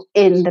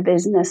in the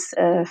business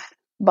of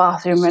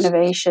bathroom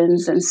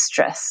renovations and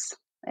stress.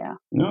 Yeah.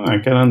 No, I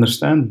can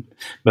understand.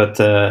 But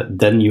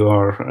then you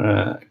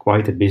are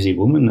quite a busy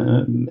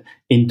woman,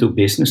 into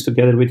business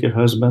together with your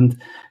husband,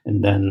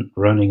 and then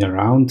running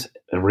around,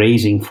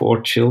 raising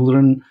 4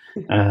 children,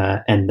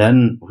 and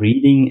then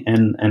reading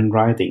and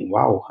writing.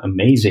 Wow,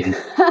 amazing.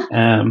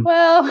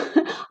 Well,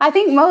 I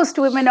think most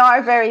women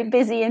are very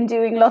busy and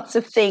doing lots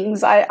of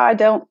things. I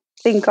don't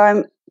think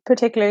I'm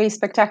particularly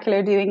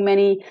spectacular doing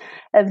many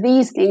of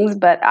these things,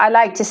 but I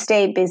like to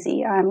stay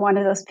busy. I'm one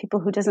of those people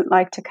who doesn't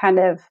like to kind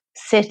of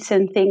sit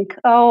and think,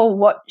 oh,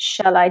 what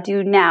shall I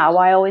do now?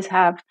 I always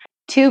have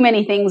too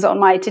many things on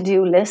my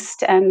to-do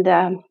list, and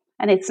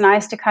it's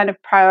nice to kind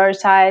of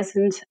prioritize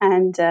and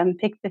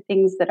pick the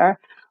things that are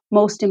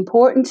most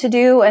important to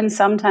do, and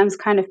sometimes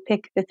kind of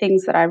pick the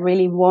things that I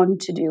really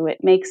want to do.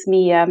 It makes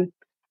me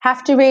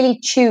have to really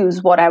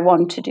choose what I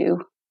want to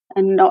do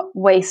and not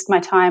waste my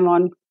time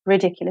on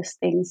ridiculous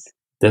things.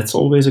 That's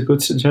always a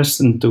good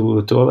suggestion to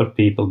other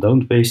people.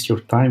 Don't waste your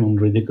time on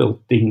ridiculous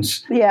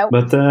things. Yeah.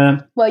 But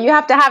well, you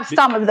have to have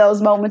some of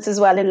those moments as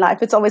well in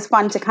life. It's always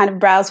fun to kind of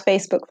browse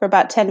Facebook for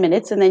about 10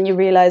 minutes and then you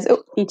realize,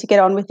 oh, need to get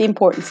on with the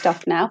important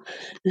stuff now.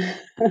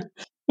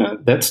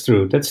 That's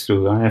true. That's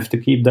true. I have to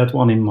keep that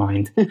one in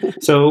mind.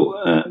 So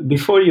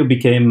before you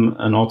became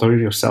an author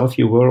yourself,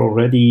 you were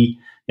already,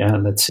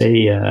 let's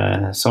say,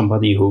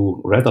 somebody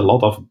who read a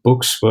lot of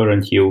books,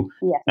 weren't you?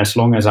 Yeah. As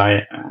long as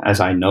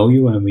I know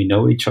you and we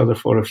know each other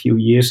for a few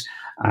years,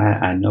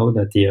 I know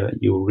that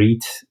you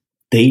read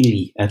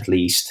daily at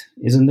least,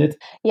 isn't it?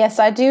 Yes,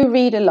 I do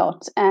read a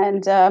lot,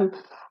 and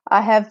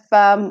I have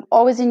not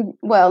always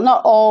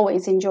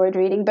enjoyed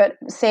reading, but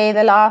say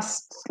the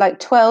last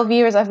 12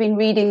 years I've been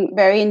reading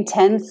very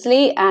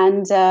intensely,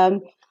 and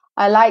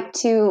I like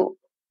to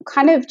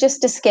kind of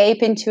just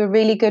escape into a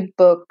really good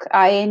book.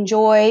 I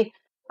enjoy,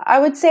 I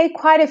would say,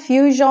 quite a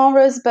few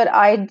genres, but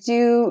I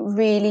do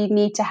really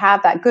need to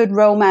have that good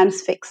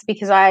romance fix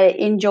because I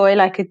enjoy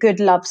like a good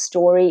love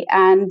story,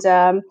 and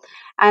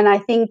I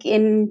think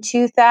in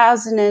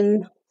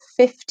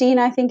 2015,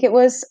 I think it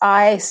was,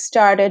 I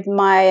started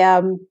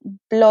my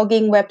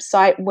blogging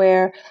website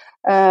where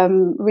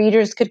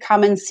readers could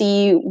come and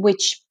see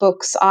which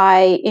books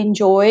I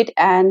enjoyed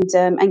and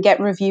get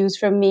reviews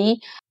from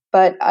me.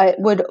 But it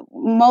would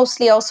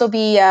mostly also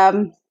be,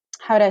 how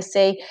do I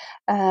say,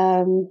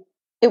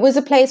 it was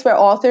a place where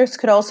authors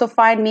could also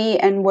find me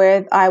and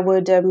where I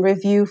would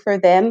review for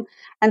them,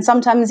 and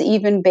sometimes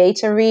even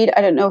beta read.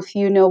 I don't know if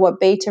you know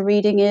what beta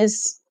reading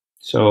is.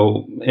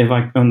 So, if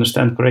I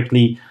understand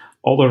correctly,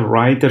 other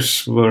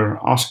writers were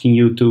asking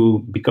you to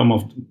become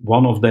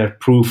one of their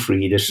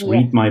proofreaders. Yes.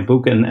 Read my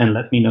book and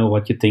let me know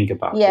what you think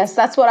about it. Yes,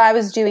 that's what I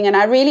was doing. And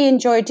I really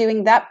enjoy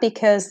doing that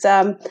because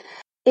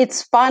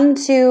it's fun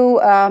to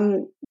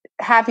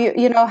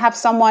have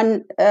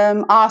someone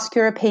ask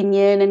your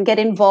opinion and get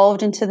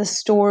involved into the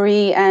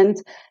story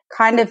and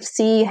kind of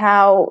see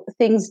how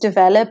things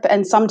develop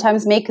and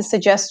sometimes make a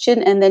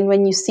suggestion. And then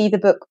when you see the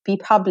book be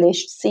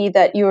published, see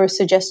that your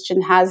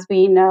suggestion has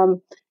been,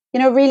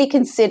 really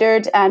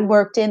considered and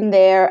worked in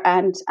there.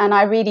 And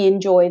I really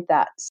enjoyed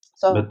that.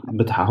 So,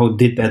 but how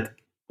did that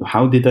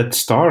how did that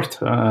start?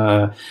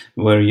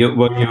 Were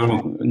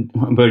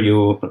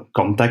you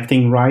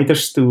contacting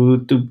writers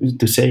to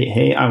say,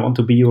 hey, I want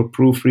to be your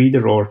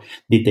proofreader, or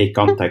did they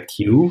contact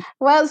you?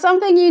 Well,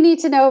 something you need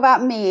to know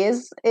about me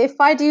is if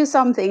I do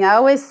something, I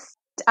always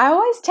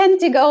tend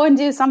to go and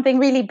do something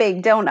really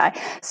big, don't I?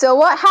 So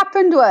what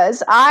happened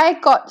was I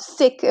got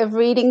sick of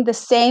reading the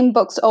same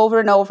books over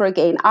and over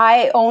again.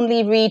 I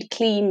only read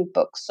clean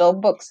books, so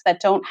books that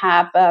don't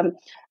have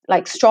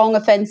like strong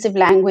offensive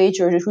language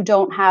or who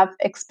don't have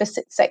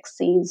explicit sex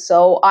scenes.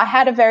 So I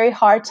had a very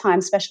hard time,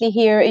 especially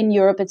here in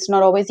Europe. It's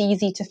not always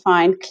easy to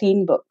find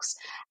clean books.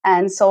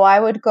 And so I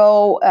would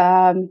go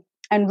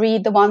and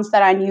read the ones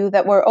that I knew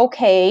that were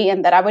okay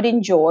and that I would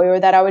enjoy, or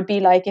that I would be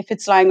like, if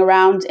it's lying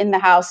around in the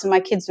house and my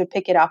kids would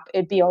pick it up,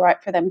 it'd be all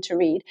right for them to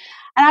read.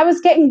 And I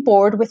was getting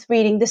bored with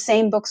reading the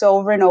same books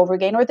over and over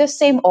again, or the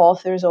same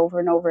authors over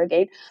and over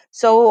again.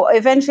 So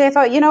eventually I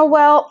thought,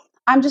 well,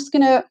 I'm just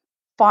going to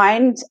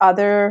find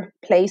other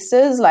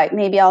places. Like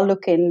maybe I'll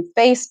look in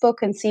Facebook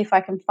and see if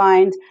I can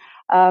find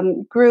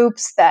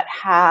groups that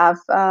have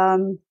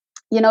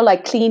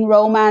like clean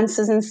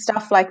romances and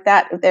stuff like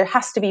that. There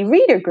has to be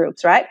reader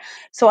groups, right?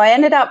 So I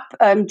ended up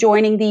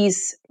joining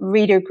these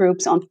reader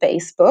groups on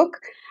Facebook.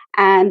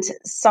 And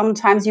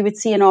sometimes you would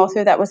see an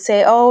author that would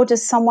say, oh,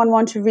 does someone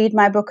want to read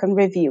my book and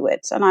review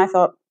it? And I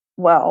thought,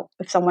 well,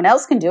 if someone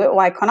else can do it,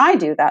 why can't I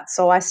do that?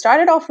 So I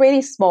started off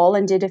really small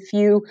and did a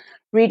few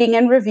reading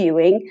and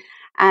reviewing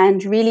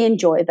and really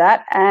enjoyed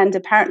that. And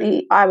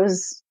apparently I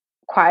was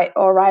quite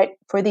all right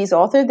for these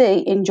authors.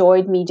 They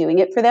enjoyed me doing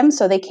it for them.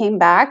 So they came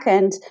back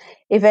and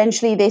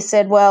eventually they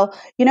said, well,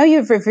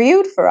 you've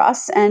reviewed for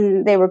us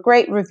and they were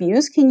great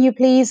reviews. Can you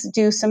please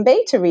do some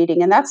beta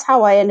reading? And that's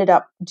how I ended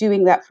up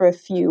doing that for a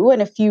few,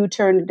 and a few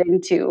turned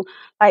into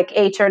like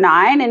 8 or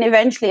 9. And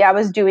eventually I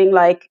was doing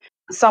like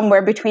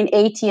somewhere between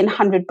 80 and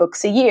 100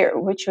 books a year,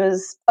 which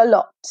was a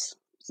lot.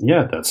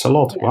 Yeah, that's a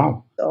lot. Yeah.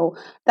 Wow. So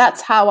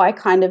that's how I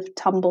kind of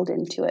tumbled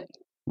into it.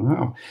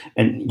 Wow.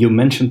 And you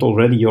mentioned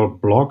already your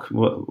blog.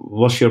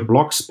 Was your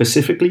blog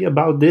specifically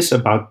about this,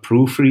 about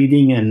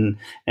proofreading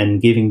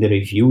and giving the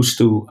reviews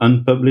to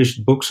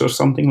unpublished books or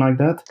something like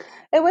that?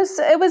 It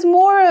was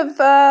more of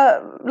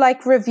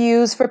like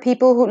reviews for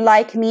people who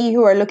like me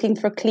who are looking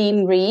for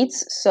clean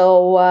reads.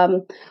 So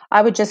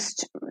I would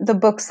the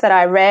books that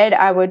I read,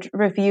 I would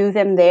review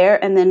them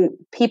there, and then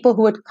people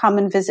who would come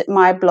and visit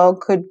my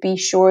blog could be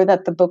sure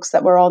that the books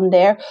that were on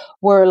there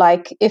were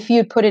like, if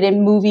you'd put it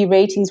in movie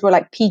ratings, were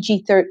like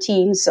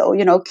PG-13. So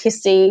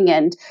kissing,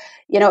 and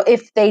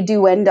if they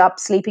do end up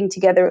sleeping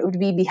together, it would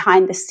be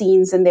behind the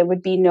scenes, and there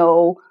would be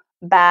no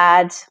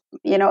bad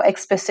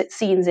explicit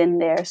scenes in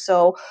there.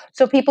 So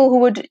people who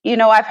would,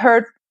 I've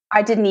heard,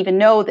 I didn't even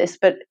know this,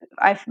 but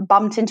I've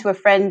bumped into a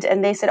friend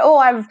and they said, oh,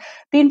 I've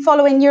been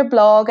following your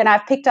blog and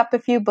I've picked up a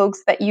few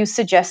books that you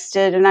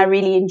suggested and I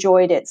really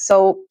enjoyed it.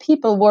 So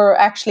people were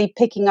actually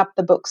picking up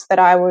the books that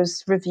I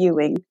was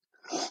reviewing.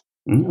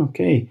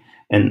 Okay.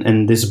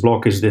 And this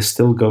blog, is this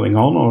still going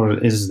on,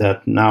 or is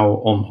that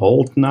now on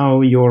hold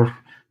now you're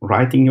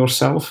writing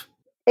yourself?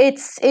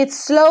 It's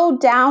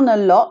slowed down a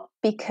lot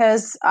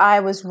because I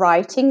was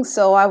writing.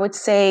 So I would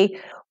say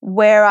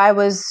where I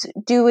was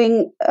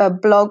doing a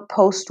blog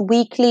post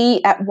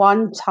weekly at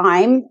one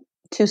time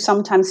to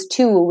sometimes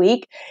 2 a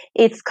week,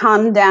 it's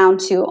come down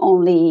to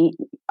only,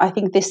 I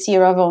think this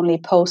year I've only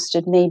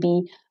posted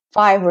maybe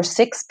 5 or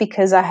 6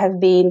 because I have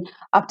been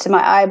up to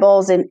my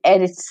eyeballs in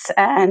edits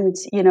and,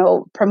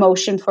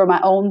 promotion for my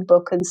own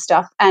book and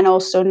stuff. And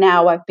also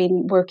now I've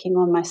been working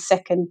on my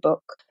second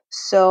book.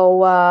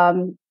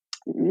 So,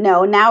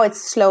 no, now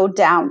it's slowed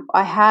down.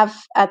 I have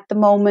at the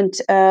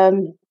moment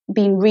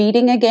been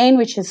reading again,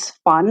 which is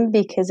fun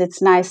because it's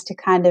nice to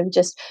kind of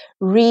just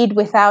read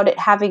without it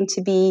having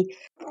to be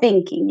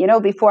thinking.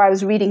 Before I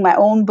was reading my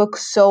own book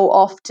so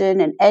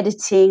often and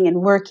editing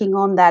and working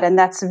on that. And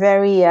that's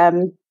very,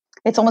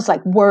 it's almost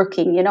like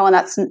working, and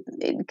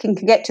it can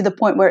get to the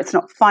point where it's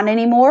not fun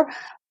anymore.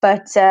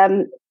 But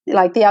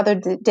like the other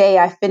day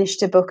I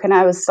finished a book and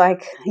I was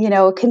like,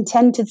 a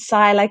contented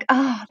sigh, like,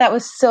 that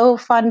was so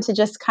fun to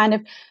just kind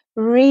of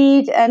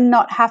read and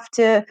not have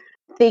to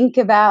think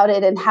about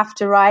it and have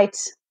to write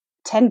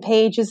 10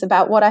 pages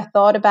about what I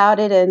thought about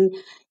it and,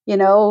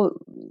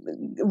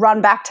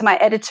 run back to my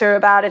editor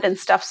about it and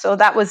stuff. So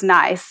that was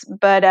nice.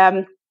 But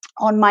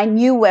on my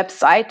new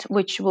website,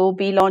 which will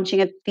be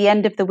launching at the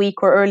end of the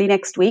week or early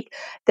next week,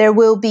 there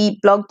will be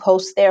blog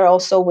posts there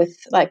also with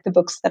like the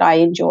books that I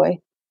enjoy,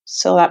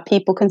 so that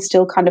people can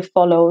still kind of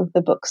follow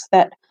the books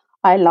that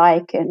I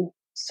like and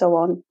so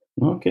on.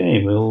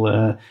 Okay,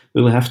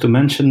 we'll have to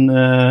mention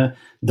the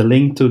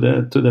link to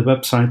the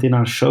website in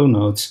our show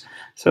notes.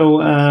 So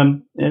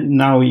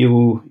now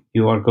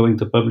you are going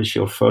to publish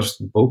your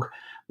first book.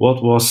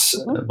 What was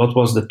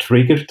the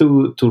trigger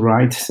to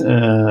write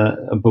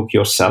a book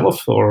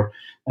yourself, or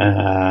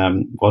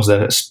was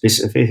there a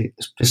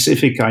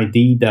specific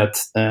idea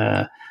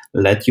that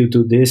led you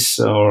to this,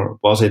 or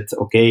was it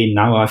okay?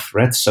 Now I've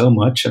read so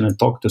much and I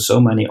talked to so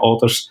many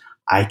authors,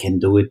 I can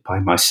do it by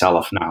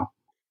myself now.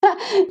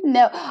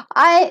 No,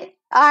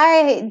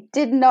 I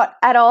did not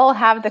at all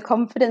have the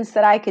confidence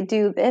that I could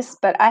do this,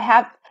 but I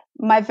have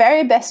my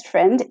very best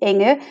friend,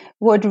 Inge,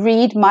 would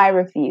read my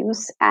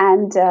reviews,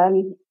 and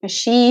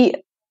she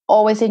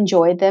always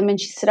enjoyed them. And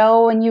she said,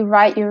 "Oh, and you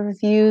write your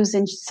reviews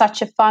in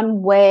such a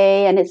fun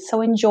way, and it's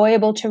so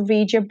enjoyable to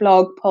read your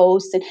blog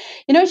posts."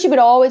 And, she would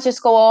always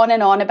just go on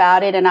and on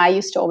about it. And I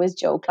used to always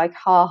joke, like,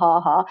 ha,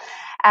 ha, ha.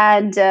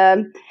 And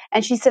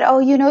she said, "Oh,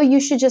 you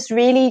should just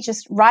really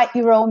just write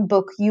your own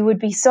book. You would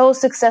be so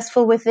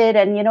successful with it.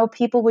 And,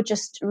 people would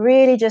just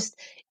really just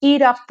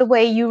eat up the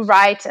way you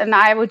write." And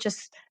I would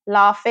just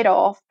laugh it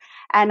off.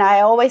 And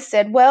I always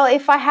said, "Well,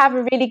 if I have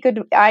a really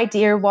good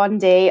idea one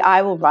day,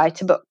 I will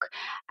write a book."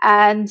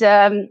 And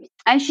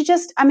she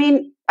just,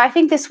 I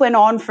think this went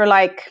on for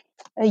like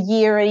a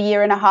year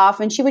and a half.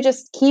 And she would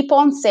just keep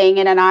on saying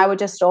it. And I would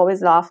just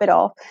always laugh it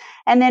off.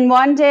 And then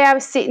one day I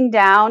was sitting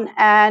down,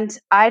 and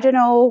I don't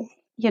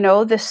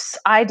know, this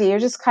idea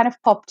just kind of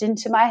popped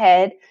into my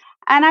head.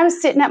 And I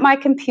was sitting at my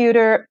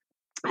computer,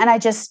 and I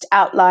just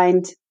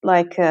outlined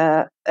like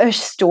a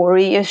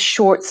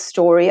short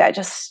story. I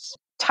just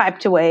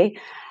typed away,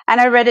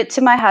 and I read it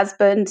to my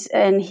husband,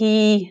 and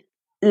he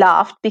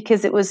laughed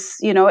because it was,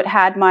 it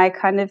had my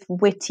kind of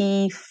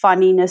witty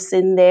funniness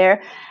in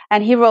there.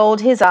 And he rolled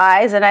his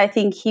eyes, and I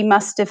think he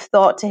must have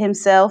thought to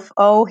himself,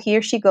 "Oh,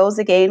 here she goes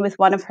again with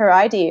one of her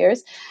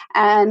ideas."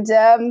 And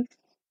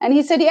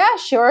he said, "Yeah,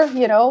 sure,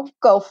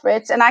 go for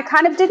it." And I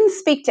kind of didn't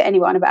speak to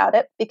anyone about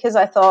it because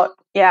I thought,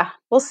 yeah,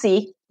 we'll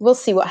see. We'll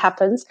see what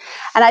happens.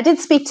 And I did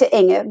speak to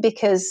Inge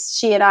because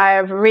she and I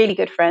are really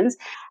good friends.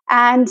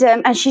 And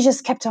she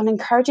just kept on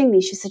encouraging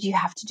me. She said, "You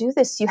have to do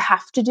this. You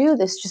have to do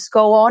this. Just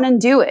go on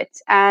and do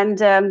it." And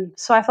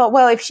so I thought,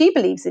 well, if she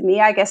believes in me,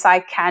 I guess I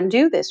can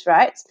do this,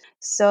 right?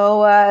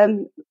 So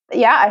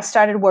yeah, I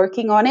started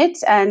working on it,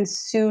 and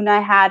soon I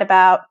had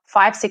about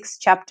 5-6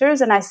 chapters,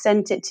 and I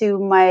sent it to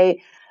my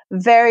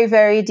very,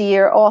 very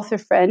dear author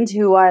friend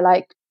who I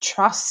like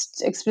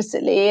trust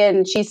explicitly,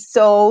 and she's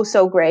so,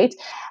 so great.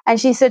 And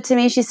she said to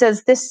me, she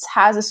says, "This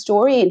has a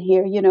story in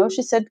here."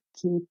 She said,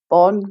 "Keep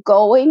on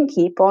going,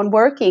 keep on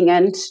working."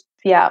 And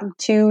yeah,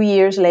 2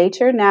 years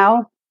later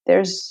now,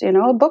 there's,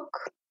 a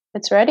book.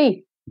 It's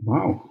ready.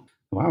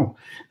 Wow,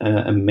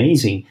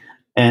 amazing.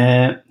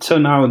 So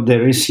now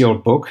there is your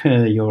book,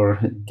 your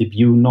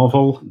debut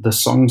novel, The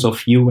Songs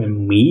of You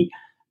and Me.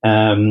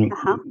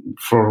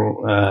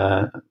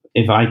 For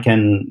if I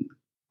can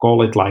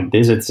call it like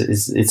this,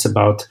 it's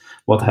about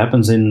what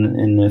happens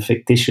in a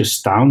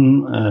fictitious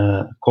town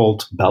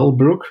called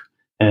Bellbrook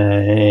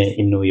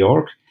in New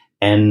York.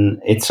 And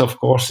it's, of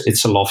course,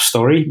 it's a love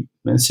story,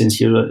 since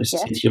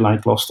you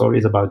like love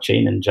stories about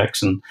Jane and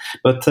Jackson.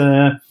 But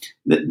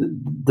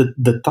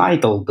the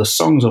title, "The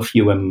Songs of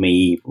You and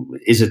Me,"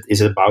 is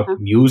it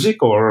about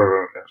music,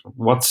 or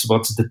what's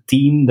the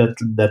theme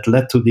that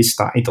led to this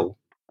title?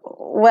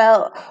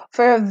 Well,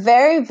 for a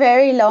very,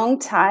 very long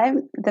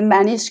time, the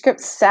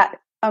manuscript sat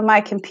on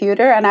my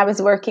computer, and I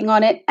was working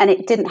on it, and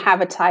it didn't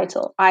have a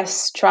title. I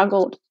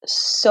struggled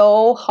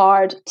so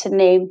hard to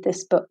name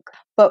this book.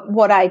 But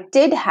what I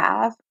did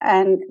have,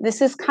 and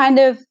this is kind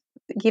of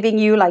giving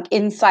you like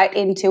insight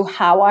into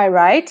how I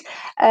write.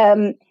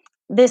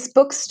 This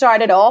book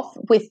started off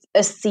with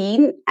a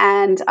scene,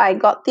 and I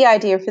got the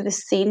idea for the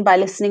scene by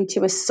listening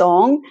to a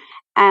song.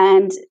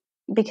 And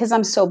because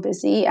I'm so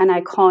busy and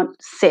I can't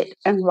sit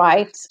and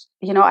write,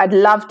 I'd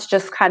love to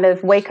just kind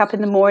of wake up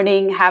in the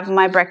morning, have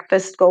my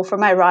breakfast, go for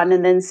my run,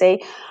 and then say,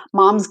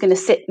 "Mom's going to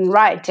sit and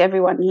write.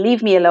 Everyone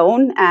leave me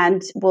alone,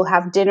 and we'll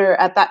have dinner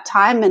at that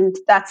time, and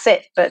that's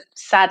it." But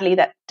sadly,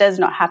 that does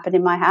not happen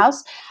in my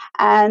house.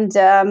 And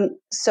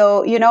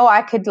so,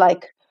 I could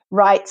like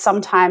write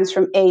sometimes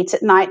from 8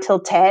 at night till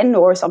 10,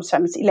 or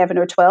sometimes 11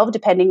 or 12,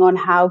 depending on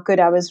how good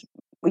I was,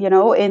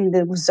 in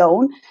the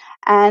zone.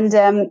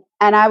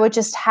 And I would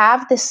just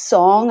have this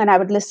song, and I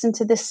would listen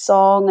to this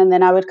song, and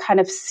then I would kind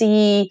of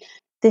see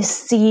this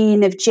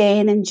scene of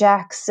Jane and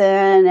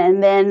Jackson.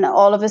 And then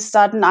all of a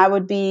sudden I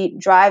would be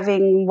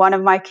driving one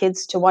of my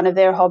kids to one of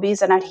their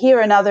hobbies, and I'd hear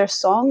another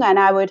song, and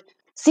I would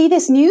see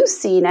this new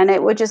scene, and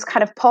it would just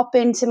kind of pop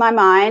into my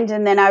mind.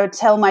 And then I would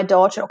tell my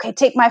daughter, "Okay,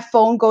 take my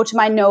phone, go to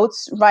my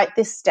notes, write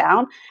this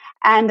down."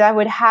 And I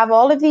would have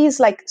all of these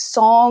like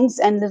songs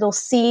and little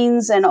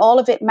scenes and all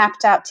of it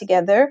mapped out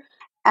together.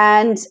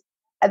 And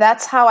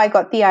that's how I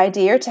got the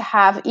idea to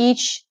have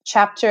each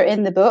chapter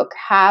in the book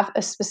have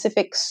a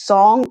specific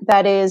song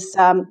that is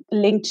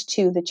linked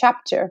to the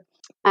chapter.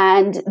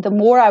 And the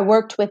more I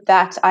worked with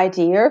that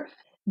idea,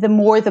 the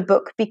more the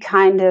book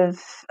kind of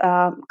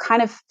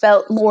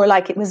felt more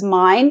like it was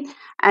mine.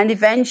 And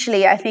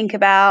eventually, I think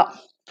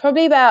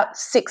probably about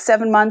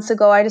 6-7 months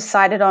ago, I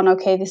decided on,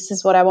 okay, this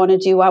is what I want to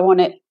do. I want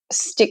to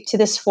stick to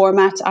this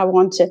format. I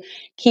want to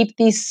keep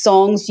these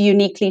songs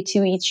uniquely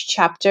to each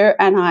chapter,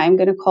 and I'm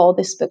going to call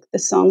this book The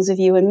Songs of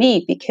You and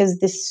Me, because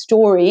this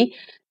story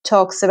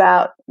talks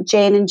about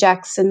Jane and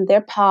Jackson,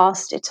 their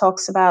past. It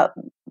talks about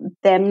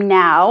them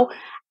now,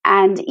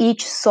 and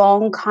each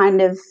song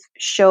kind of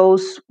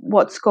shows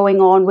what's going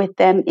on with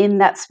them in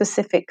that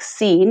specific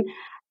scene.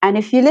 And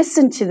if you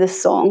listen to the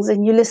songs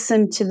and you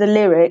listen to the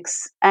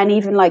lyrics and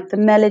even like the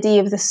melody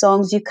of the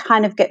songs, you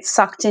kind of get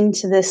sucked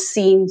into this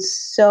scene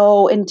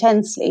so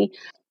intensely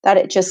that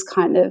it just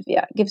kind of,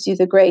 gives you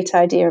the great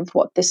idea of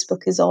what this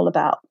book is all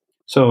about.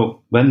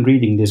 So when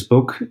reading this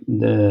book,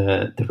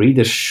 the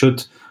readers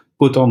should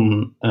put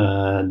on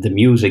the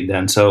music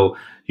then. So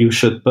you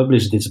should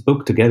publish this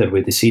book together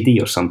with the CD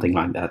or something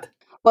like that.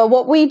 Well,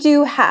 what we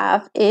do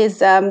have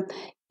is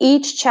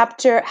each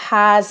chapter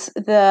has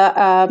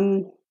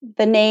the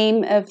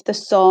name of the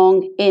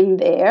song in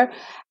there.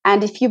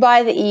 And if you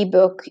buy the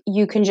ebook,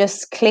 you can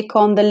just click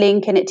on the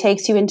link and it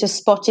takes you into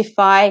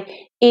Spotify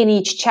in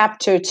each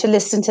chapter to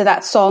listen to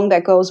that song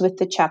that goes with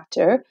the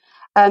chapter.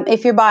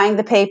 If you're buying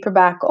the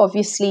paperback,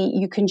 obviously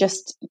you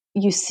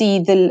see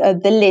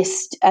the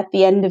list at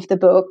the end of the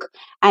book,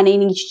 and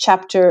in each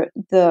chapter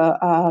the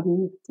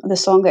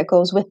song that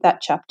goes with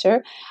that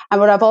chapter. And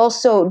what I've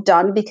also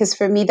done, because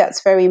for me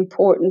that's very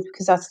important,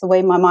 because that's the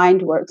way my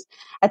mind works.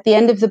 At the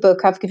end of the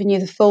book, I've given you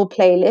the full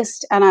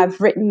playlist, and I've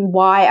written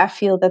why I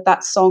feel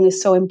that song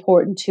is so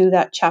important to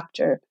that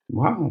chapter.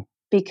 Wow!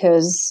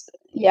 Because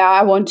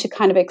I want to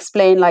kind of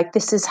explain, like,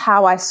 this is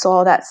how I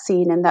saw that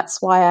scene, and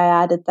that's why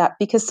I added that.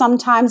 Because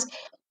sometimes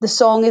the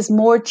song is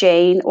more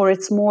Jane or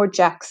it's more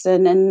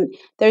Jackson, and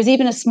there's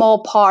even a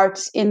small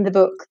part in the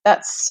book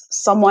that's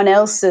someone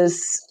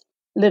else's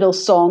little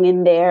song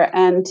in there,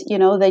 and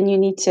then you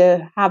need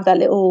to have that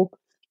little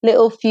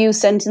few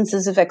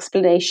sentences of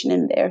explanation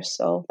in there.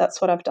 So that's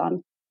what I've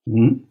done.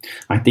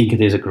 I think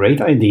it is a great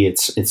idea.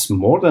 It's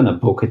more than a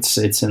book.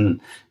 It's an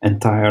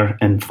entire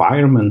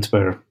environment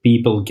where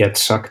people get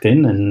sucked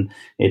in, and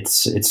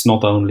it's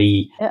not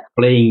only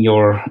playing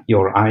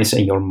your eyes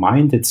and your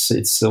mind.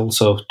 It's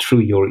also through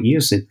your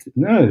ears.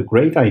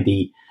 Great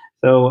idea.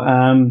 So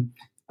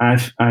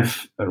I've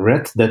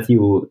read that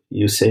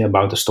you say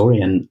about the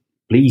story, and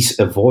please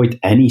avoid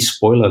any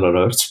spoiler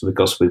alerts,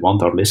 because we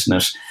want our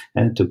listeners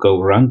to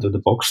go run to the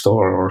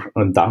bookstore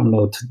or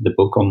download the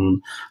book on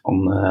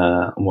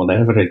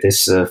whatever it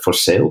is for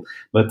sale.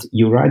 But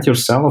you write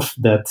yourself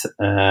that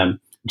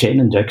Jane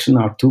and Jackson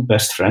are two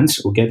best friends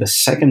who get a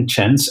second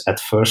chance at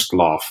first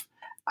love.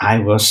 I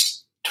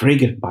was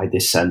triggered by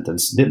this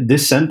sentence.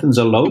 This sentence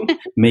alone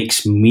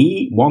makes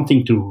me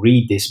wanting to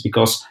read this,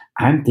 because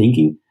I'm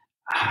thinking,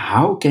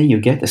 how can you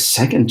get a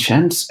second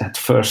chance at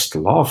first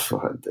love?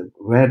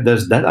 Where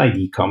does that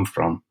idea come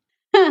from?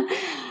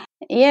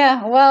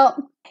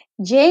 Well,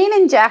 Jane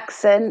and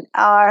Jackson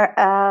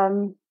are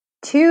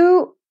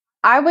two,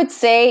 I would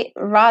say,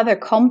 rather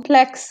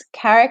complex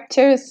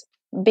characters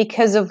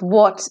because of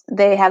what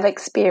they have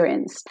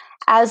experienced.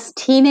 As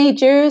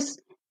teenagers,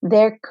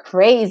 they're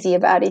crazy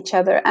about each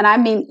other. And I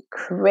mean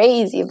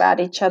crazy about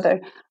each other.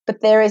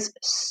 But there is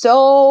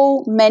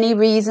so many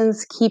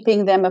reasons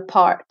keeping them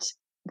apart.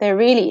 There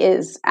really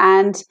is.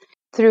 And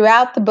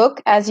throughout the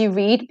book, as you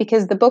read,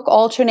 because the book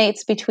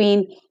alternates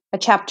between a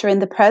chapter in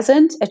the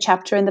present, a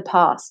chapter in the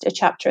past, a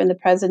chapter in the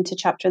present, a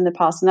chapter in the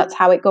past. And that's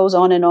how it goes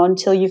on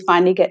until you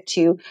finally get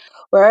to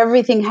where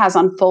everything has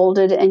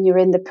unfolded and you're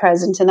in the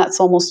present. And that's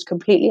almost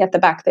completely at the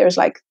back. There's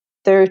like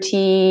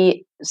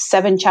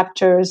 37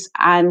 chapters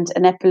and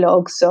an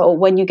epilogue. So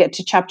when you get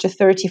to chapter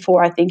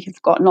 34, I think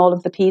you've gotten all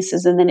of the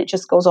pieces, and then it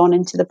just goes on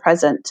into the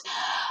present.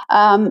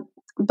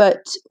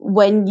 But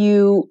when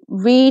you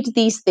read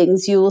these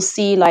things, you will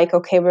see, like,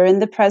 okay, we're in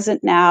the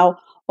present now,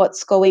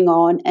 what's going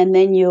on? And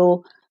then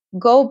you'll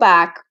go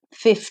back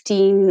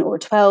 15 or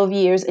 12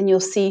 years and you'll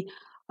see,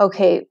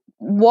 okay,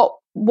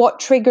 what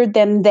triggered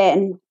them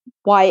then,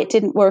 why it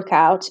didn't work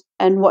out,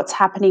 and what's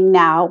happening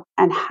now,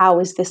 and how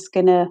is this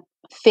going to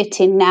fit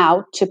in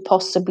now to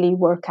possibly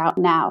work out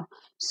now.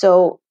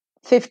 So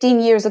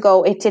 15 years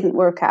ago, it didn't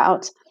work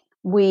out.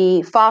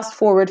 We fast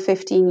forward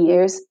 15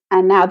 years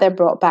and now they're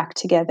brought back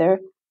together.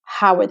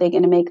 How are they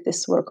going to make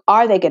this work?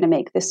 Are they going to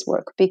make this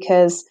work?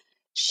 Because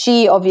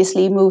she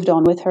obviously moved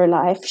on with her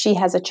life. She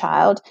has a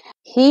child.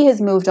 He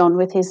has moved on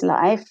with his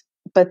life,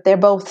 but they're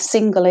both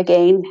single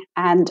again.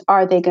 And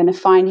are they going to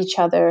find each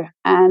other?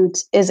 And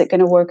is it going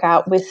to work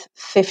out with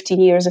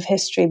 15 years of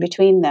history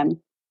between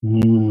them?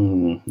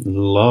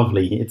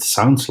 Lovely. It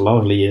sounds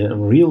lovely. A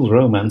real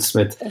romance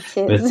with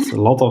a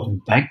lot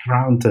of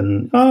background,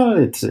 and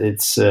it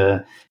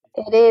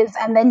is.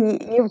 And then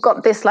you've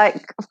got this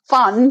like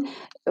fun,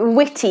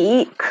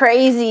 witty,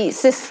 crazy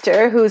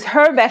sister who's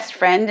her best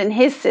friend, and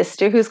his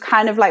sister who's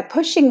kind of like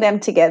pushing them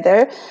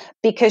together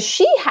because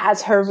she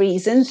has her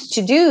reasons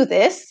to do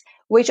this,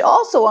 which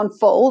also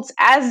unfolds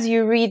as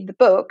you read the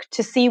book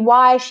to see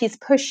why she's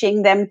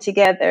pushing them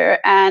together.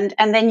 And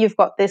then you've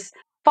got this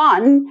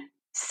fun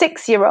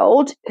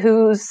 6-year-old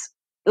who's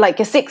like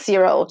a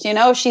 6-year-old,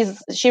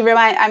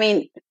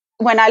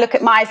 when I look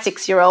at my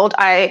 6-year-old,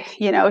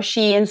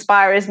 she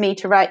inspires me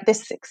to write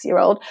this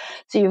 6-year-old.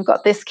 So you've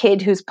got this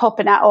kid who's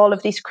popping out all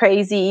of these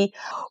crazy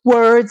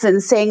words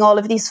and saying all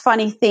of these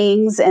funny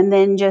things, and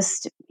then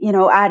just,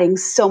 adding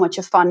so much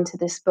of fun to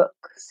this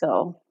book.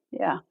 So,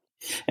 yeah.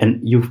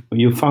 And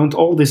you found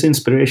all this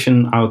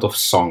inspiration out of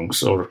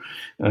songs, or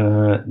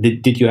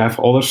did you have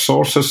other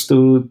sources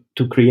to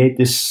create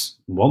this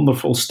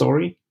wonderful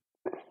story?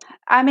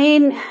 I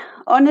mean,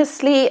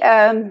 honestly,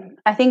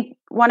 I think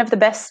one of the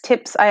best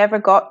tips I ever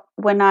got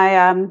when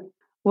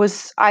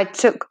I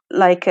took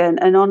like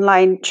an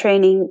online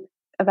training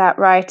about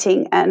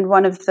writing, and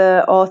one of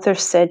the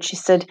authors said, she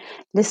said,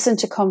 listen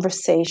to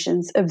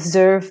conversations,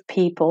 observe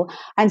people.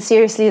 And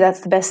seriously, that's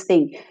the best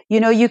thing.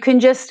 You can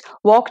just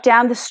walk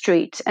down the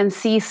street and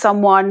see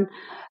someone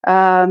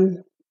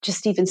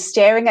just even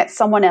staring at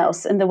someone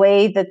else, and the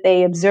way that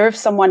they observe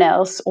someone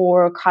else,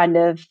 or kind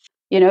of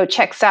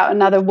checks out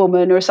another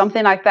woman or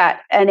something like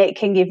that. And it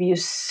can give you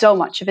so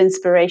much of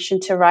inspiration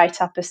to write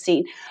up a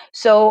scene.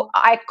 So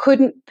I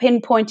couldn't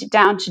pinpoint it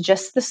down to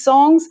just the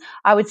songs.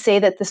 I would say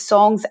that the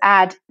songs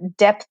add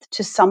depth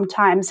to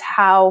sometimes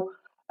how,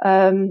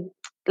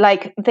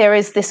 like there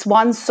is this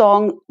one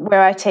song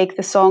where I take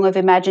the song of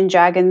Imagine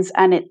Dragons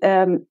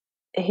and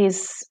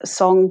his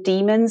song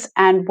Demons.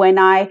 And when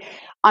I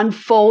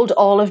unfold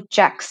all of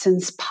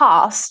Jackson's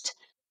past,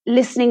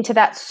 listening to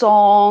that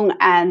song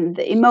and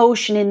the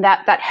emotion in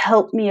that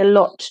helped me a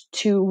lot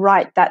to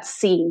write that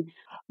scene.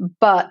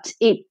 But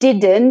it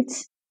didn't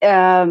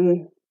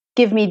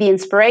give me the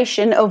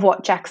inspiration of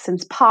what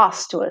Jackson's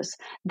past was.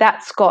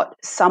 That's got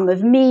some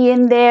of me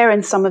in there,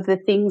 and some of the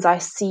things I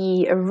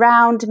see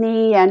around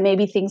me, and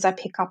maybe things I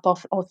pick up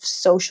off of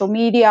social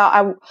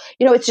media.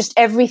 It's just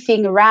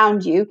everything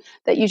around you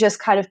that you just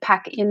kind of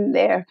pack in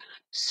there.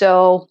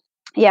 So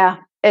yeah,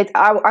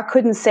 I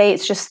couldn't say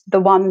it's just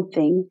the one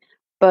thing.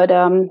 But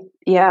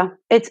yeah,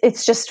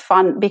 it's just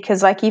fun,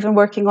 because like even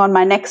working on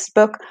my next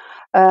book,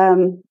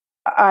 I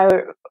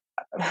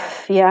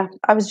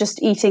was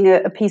just eating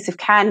a piece of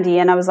candy,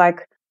 and I was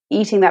like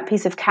eating that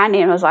piece of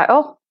candy, and I was like,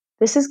 oh,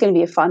 this is going to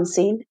be a fun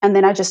scene. And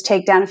then I just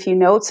take down a few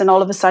notes, and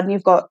all of a sudden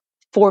you've got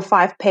 4 or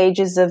 5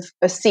 pages of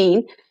a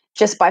scene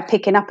just by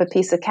picking up a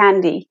piece of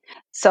candy.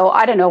 So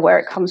I don't know where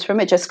it comes from.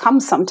 It just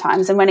comes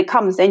sometimes, and when it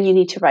comes, then you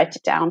need to write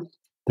it down.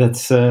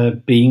 That's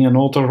being an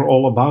author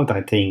all about,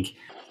 I think.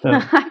 So,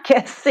 I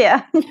guess,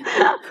 yeah.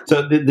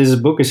 so this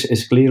book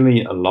is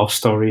clearly a love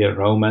story, a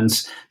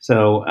romance.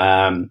 So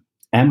am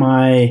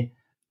I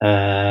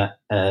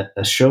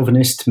a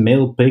chauvinist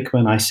male pig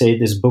when I say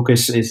this book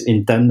is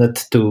intended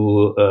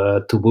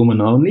to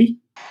women only?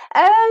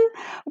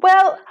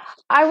 Well,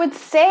 I would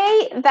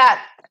say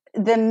that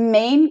the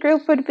main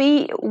group would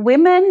be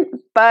women,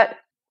 but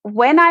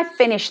when I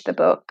finished the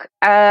book,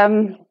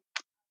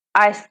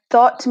 I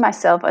thought to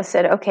myself, I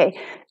said, okay,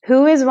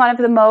 who is one of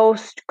the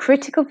most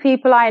critical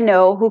people I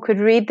know who could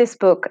read this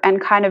book and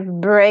kind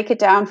of break it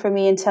down for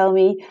me and tell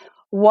me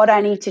what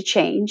I need to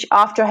change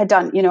after I had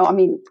done,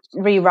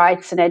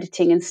 rewrites and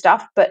editing and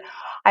stuff. But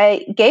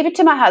I gave it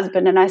to my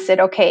husband and I said,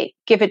 okay,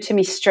 give it to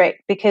me straight,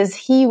 because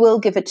he will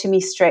give it to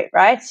me straight,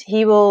 right?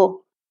 He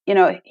will,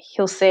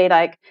 he'll say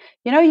like,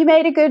 you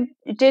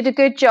did a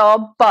good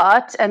job,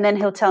 but, and then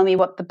he'll tell me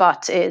what the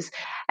but is.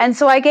 And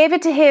so I gave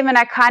it to him, and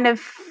I kind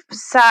of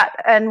sat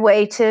and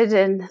waited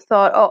and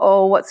thought,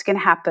 oh, what's going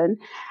to happen?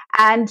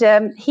 And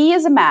he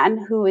is a man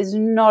who is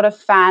not a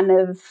fan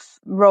of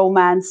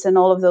romance and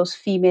all of those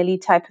female-y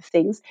type of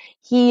things.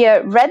 He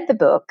read the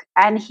book,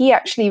 and he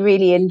actually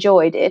really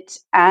enjoyed it,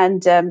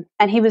 and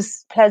he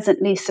was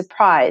pleasantly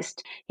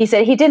surprised. He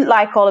said he didn't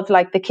like all of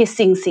like the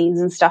kissing scenes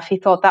and stuff. He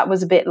thought that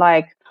was a bit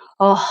like,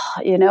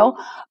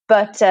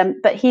 but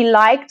he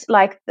liked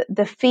like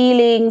the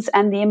feelings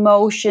and the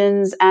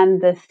emotions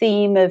and the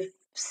theme of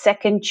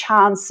second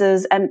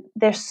chances, and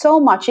there's so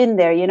much in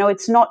there.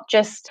 It's not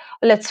just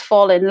let's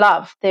fall in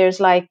love. There's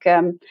like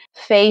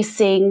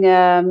facing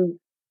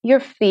your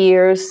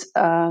fears.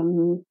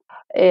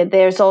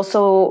 There's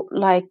also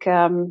like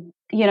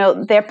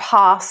their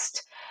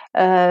past,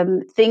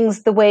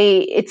 things, the way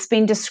it's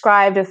been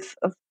described of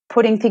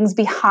putting things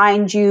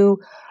behind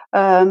you,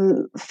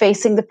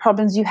 facing the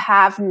problems you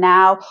have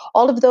now,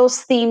 all of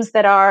those themes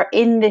that are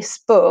in this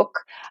book.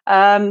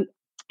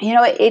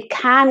 It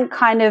can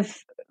kind of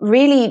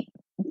really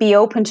be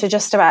open to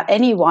just about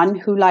anyone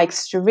who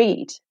likes to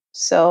read.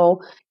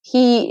 So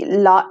he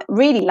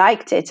really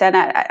liked it. And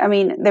I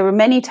mean, there were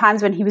many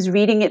times when he was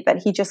reading it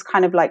that he just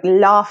kind of like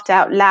laughed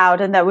out loud,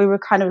 and that we were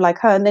kind of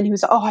like, and then he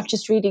was like, oh, I'm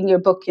just reading your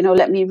book,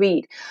 let me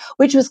read,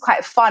 which was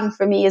quite fun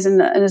for me as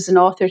an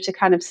author to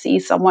kind of see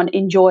someone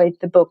enjoy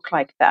the book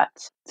like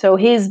that. So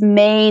his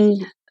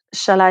main,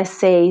 shall I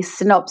say,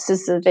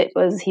 synopsis of it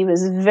was he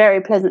was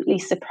very pleasantly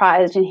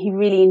surprised and he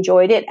really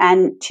enjoyed it.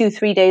 And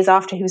 2-3 days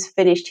after he was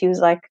finished, he was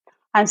like,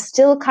 I'm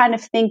still kind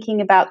of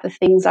thinking about the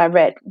things I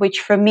read, which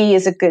for me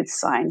is a good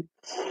sign.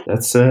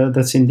 That's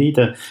indeed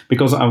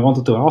because I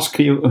wanted to ask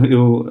you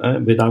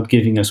without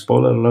giving a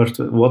spoiler alert,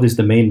 what is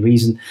the main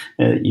reason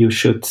you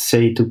should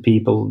say to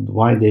people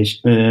why they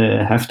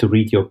have to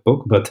read your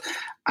book? But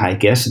I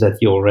guess that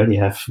you already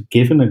have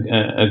given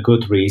a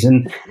good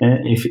reason.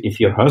 If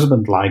your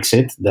husband likes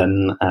it,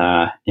 then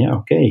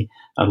okay,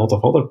 a lot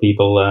of other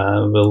people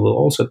will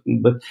also.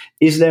 But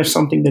is there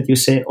something that you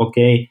say,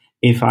 okay,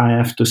 if I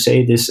have to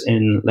say this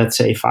in, let's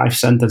say, 5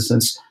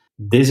 sentences,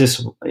 this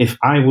is, if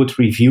I would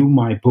review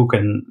my book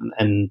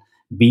and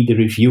be the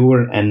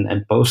reviewer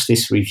and post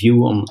this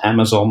review on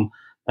Amazon,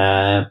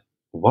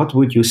 what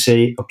would you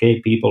say?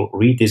 Okay, people,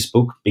 read this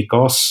book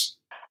because.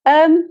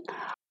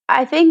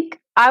 I think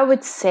I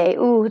would say,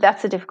 ooh,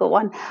 that's a difficult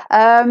one.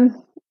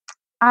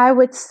 I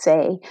would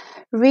say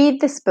read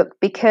this book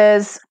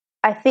because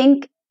I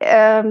think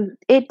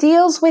it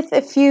deals with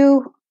a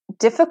few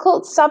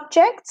difficult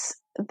subjects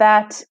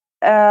that,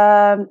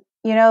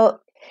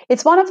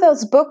 it's one of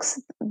those books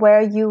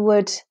where you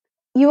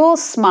will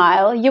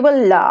smile, you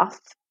will laugh.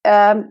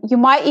 You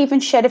might even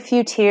shed a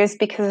few tears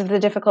because of the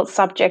difficult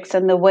subjects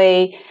and the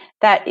way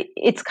that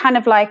it's kind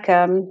of like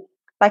an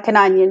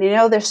onion.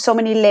 There's so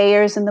many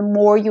layers, and the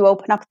more you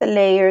open up the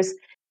layers,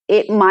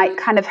 it might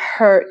kind of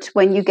hurt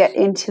when you get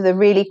into the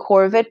really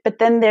core of it. But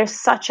then there's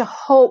such a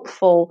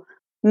hopeful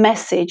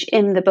message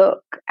in the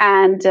book.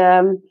 And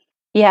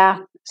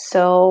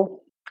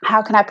so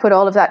how can I put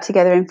all of that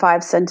together in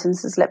 5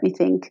 sentences? Let me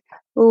think.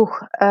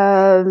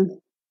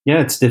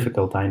 Yeah, it's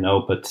difficult, I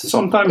know, but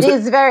sometimes it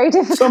is very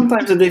difficult.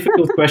 Sometimes a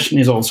difficult question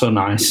is also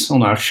nice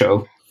on our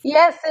show.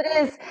 Yes, it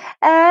is.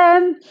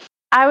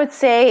 I would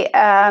say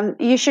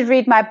you should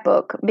read my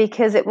book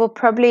because it will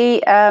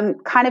probably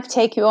kind of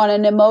take you on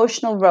an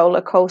emotional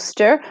roller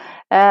coaster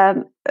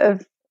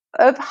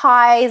of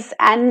highs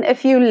and a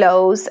few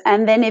lows,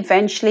 and then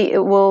eventually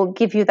it will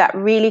give you that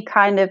really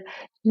kind of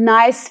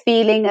nice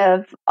feeling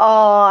of,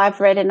 oh, I've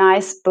read a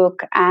nice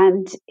book,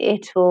 and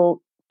it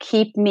will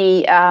keep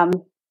me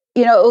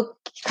it'll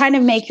kind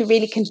of make you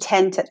really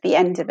content at the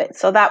end of it.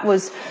 So that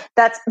was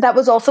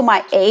also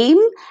my aim.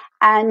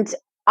 And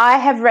I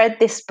have read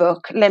this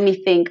book, let me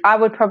think, I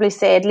would probably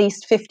say at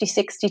least 50,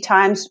 60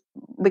 times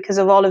because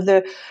of all of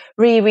the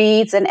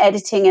rereads and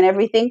editing and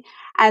everything.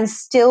 And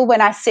still, when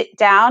I sit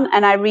down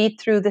and I read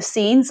through the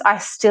scenes, I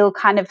still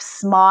kind of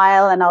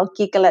smile and I'll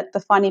giggle at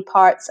the funny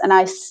parts. And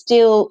I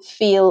still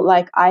feel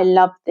like I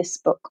love this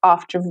book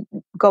after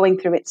going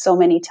through it so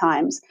many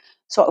times.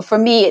 So for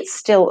me, it's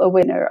still a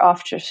winner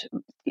after,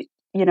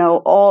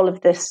 all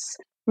of this,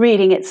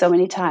 reading it so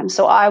many times.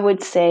 So I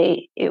would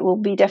say it will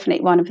be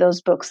definitely one of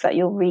those books that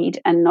you'll read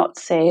and not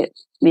say,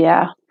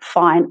 yeah,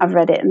 fine, I've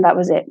read it and that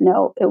was it.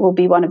 No, it will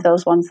be one of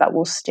those ones that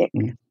will stick.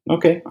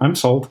 Okay, I'm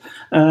sold.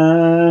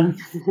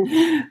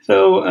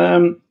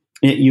 So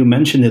you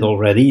mentioned it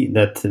already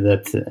that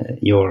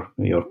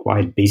you're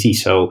quite busy.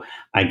 So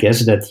I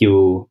guess that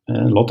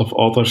a lot of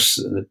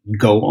authors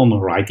go on a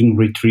writing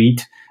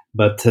retreat,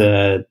 but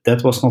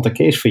that was not the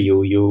case for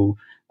you.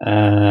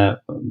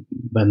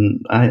 When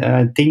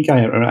I think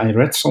I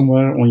read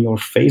somewhere on your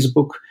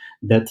Facebook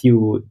that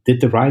you did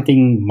the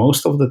writing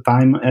most of the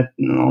time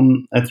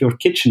at your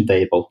kitchen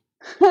table.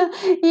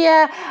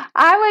 Yeah,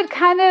 I would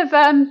kind of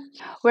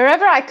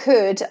wherever I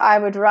could, I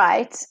would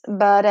write,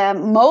 but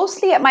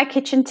mostly at my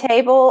kitchen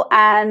table,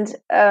 and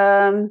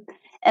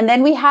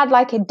then we had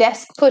like a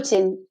desk put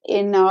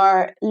in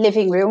our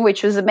living room,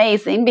 which was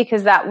amazing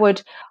because that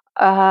would,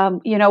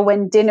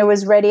 when dinner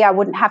was ready, I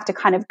wouldn't have to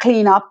kind of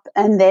clean up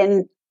and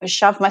then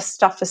shove my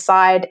stuff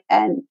aside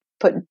and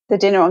put the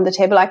dinner on the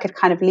table. I could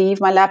kind of leave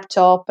my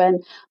laptop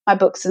and my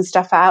books and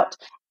stuff out,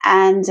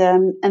 and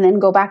then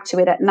go back to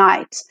it at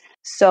night.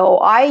 So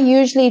I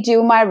usually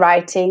do my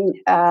writing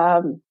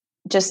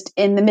just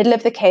in the middle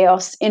of the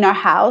chaos in our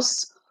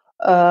house.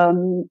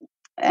 And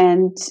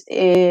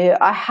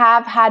I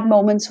have had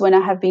moments when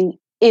I have been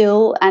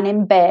ill and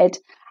in bed,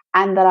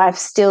 and that I've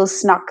still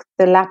snuck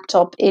the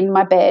laptop in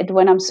my bed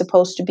when I'm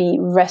supposed to be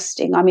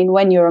resting. I mean,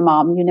 when you're a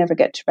mom, you never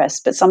get to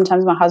rest. But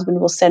sometimes my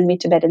husband will send me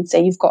to bed and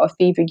say, you've got a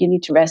fever, you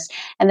need to rest.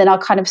 And then I'll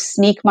kind of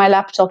sneak my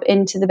laptop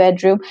into the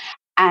bedroom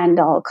and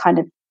I'll kind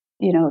of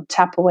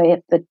tap away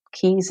at the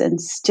keys and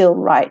still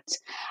write.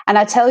 And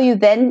I tell you,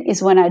 then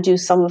is when I do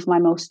some of my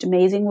most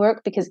amazing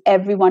work because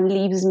everyone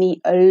leaves me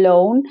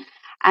alone.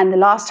 And the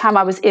last time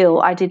I was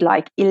ill, I did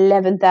like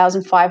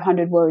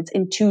 11,500 words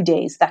in 2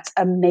 days. That's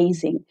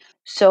amazing.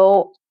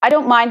 So I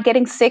don't mind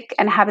getting sick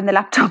and having the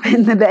laptop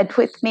in the bed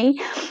with me,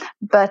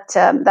 but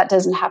that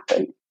doesn't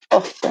happen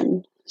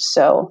often.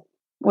 So,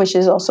 which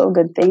is also a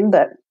good thing,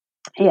 but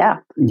yeah.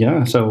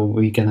 Yeah, so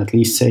we can at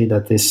least say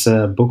that this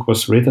book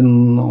was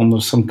written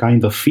under some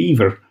kind of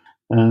fever.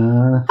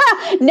 No,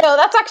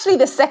 that's actually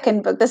the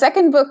second book. The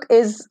second book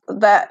was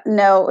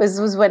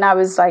when I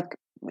was like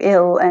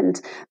ill,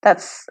 and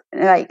that's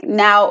like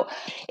now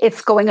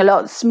it's going a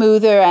lot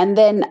smoother. And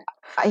then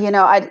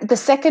the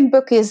second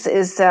book is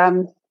I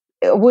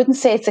wouldn't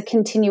say it's a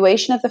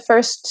continuation of the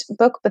first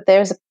book, but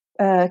there's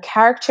a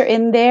character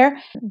in there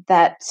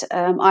that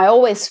I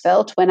always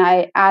felt when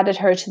I added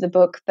her to the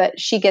book that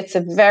she gets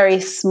a very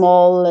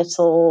small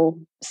little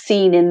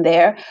scene in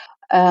there,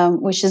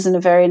 which isn't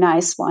a very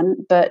nice one.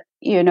 But,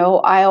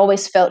 I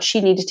always felt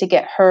she needed to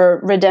get her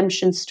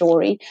redemption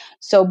story.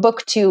 So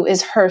book 2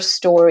 is her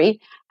story.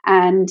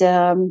 And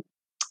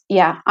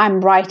I'm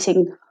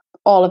writing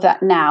all of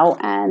that now.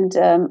 And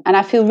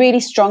I feel really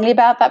strongly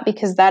about that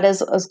because that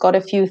has got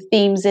a few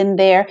themes in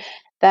there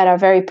that are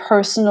very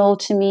personal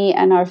to me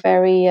and are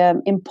very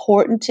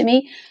important to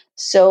me.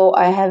 So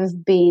I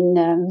have been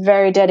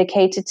very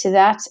dedicated to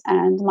that.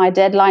 And my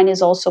deadline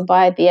is also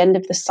by the end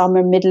of the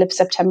summer, middle of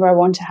September. I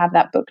want to have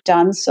that book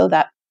done so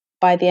that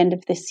by the end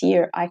of this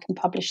year, I can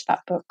publish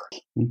that book.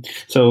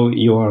 So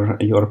you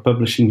are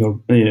publishing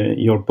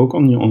your book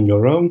on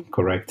your own,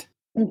 correct?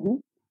 Mm-hmm.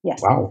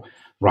 Yes. Wow,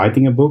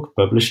 writing a book,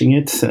 publishing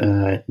it.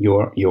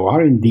 You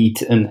are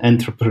indeed an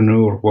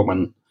entrepreneur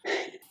woman.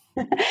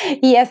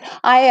 Yes,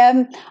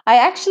 I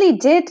actually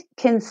did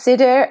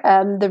consider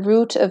the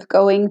route of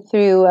going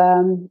through,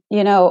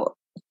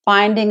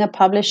 finding a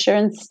publisher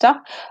and stuff.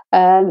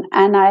 And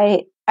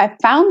I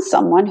found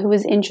someone who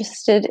was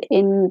interested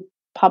in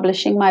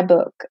publishing my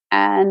book,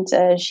 and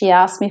she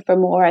asked me for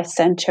more. I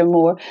sent her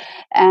more,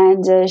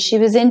 and she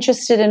was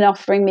interested in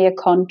offering me a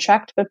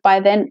contract. But by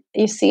then,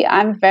 you see,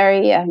 I'm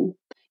very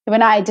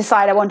when I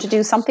decide I want to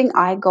do something,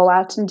 I go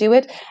out and do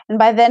it. And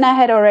by then, I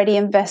had already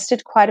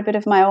invested quite a bit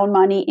of my own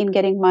money in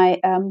getting my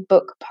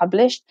book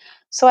published.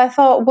 So I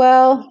thought,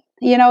 well,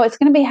 it's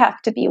going to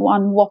have to be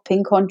one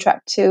whopping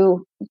contract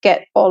to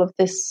get all of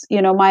this,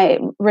 my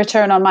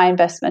return on my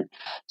investment.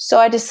 So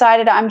I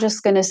decided I'm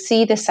just going to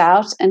see this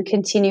out and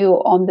continue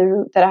on the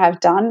route that I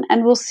have done.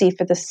 And we'll see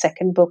for the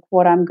second book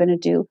what I'm going to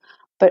do.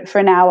 But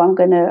for now,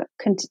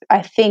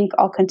 I think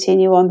I'll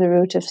continue on the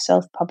route of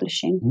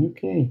self-publishing.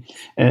 Okay.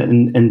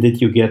 And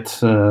did you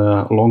get,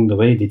 along the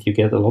way, did you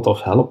get a lot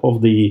of help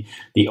of the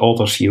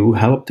authors you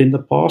helped in the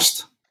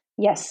past?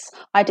 Yes,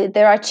 I did.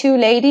 There are two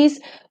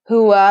ladies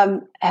who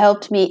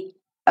helped me.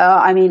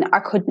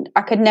 I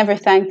could never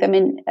thank them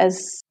in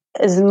as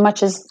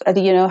much as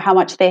how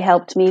much they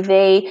helped me.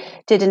 They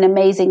did an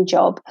amazing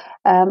job.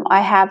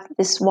 I have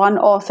this one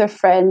author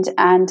friend,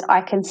 and I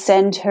can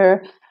send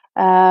her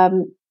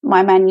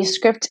my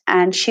manuscript,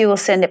 and she will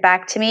send it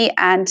back to me.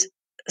 And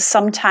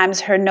sometimes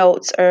her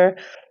notes are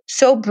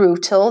so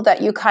brutal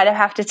that you kind of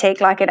have to take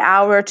like an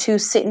hour or two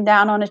sitting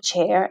down on a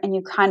chair, and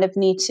you kind of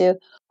need to,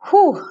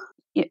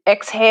 you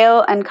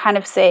exhale and kind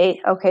of say,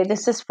 okay,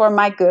 this is for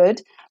my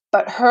good.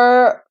 But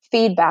her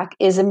feedback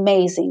is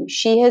amazing.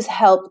 She has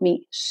helped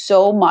me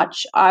so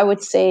much. I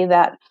would say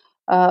that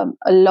a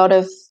lot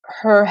of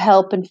her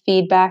help and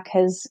feedback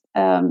has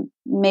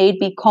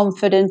made me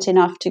confident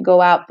enough to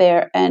go out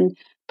there and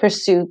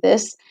pursue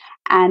this.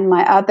 And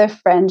my other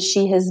friend,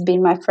 she has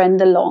been my friend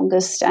the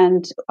longest.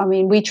 And I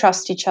mean, we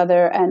trust each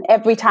other. And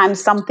every time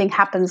something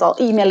happens, I'll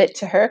email it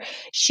to her.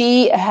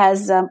 She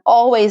has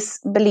always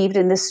believed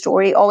in this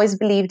story, always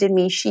believed in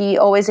me. She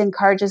always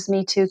encourages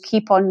me to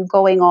keep on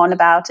going on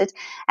about it.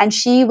 And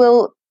she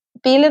will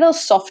be a little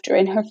softer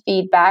in her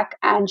feedback.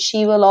 And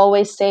she will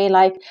always say,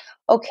 like,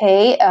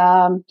 okay,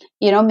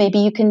 maybe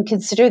you can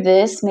consider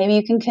this, maybe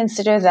you can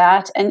consider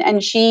that.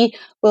 And she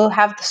will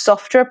have the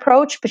softer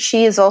approach, but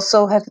she has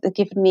also have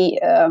given me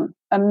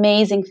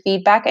amazing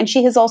feedback. And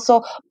she has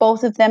also,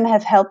 both of them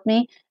have helped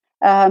me,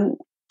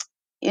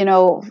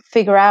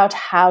 figure out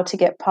how to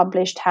get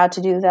published, how to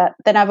do that.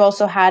 Then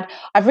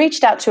I've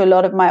reached out to a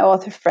lot of my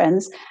author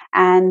friends,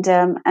 and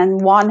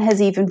one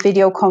has even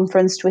video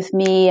conferenced with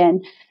me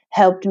and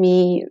helped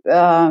me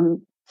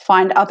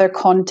find other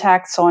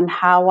contacts on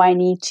how I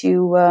need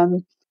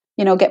to,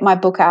 get my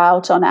book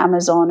out on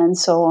Amazon and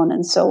so on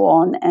and so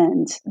on.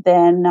 And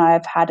then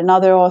I've had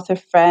another author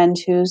friend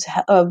who's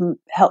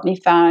helped me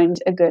find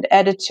a good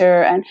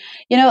editor. And,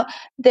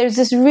 there's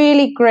this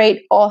really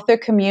great author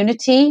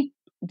community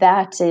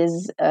that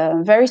is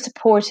very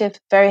supportive,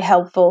 very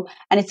helpful.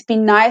 And it's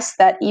been nice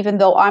that even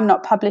though I'm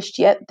not published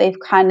yet, they've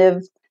kind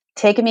of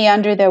taken me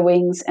under their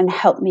wings and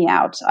helped me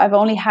out. I've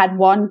only had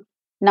one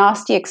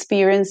nasty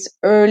experience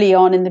early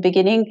on in the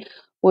beginning,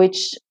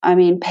 which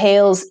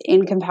pales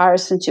in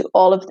comparison to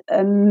all of the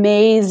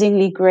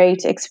amazingly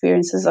great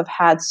experiences I've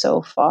had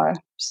so far.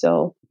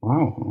 So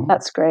wow,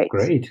 that's great.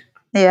 Great.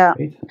 Yeah.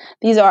 Great.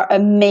 These are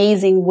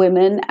amazing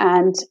women,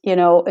 and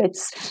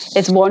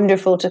it's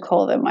wonderful to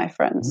call them my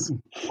friends.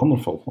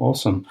 Wonderful,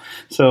 awesome.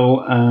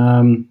 So,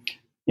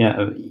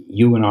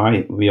 you and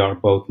I, we are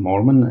both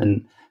Mormon,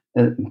 and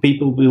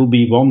people will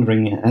be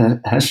wondering: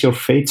 has your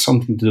faith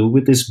something to do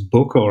with this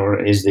book, or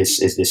is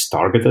this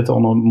targeted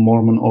on a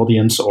Mormon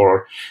audience,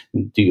 or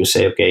do you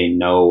say, okay,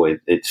 no,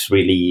 it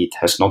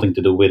has nothing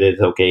to do with it?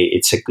 Okay,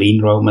 it's a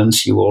clean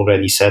romance. You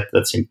already said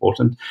that's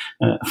important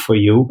for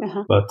you,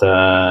 but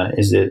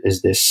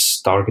is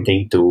this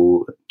targeting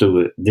to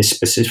this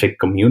specific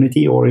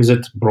community, or is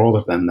it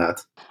broader than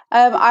that?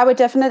 I would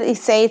definitely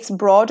say it's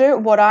broader.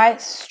 What I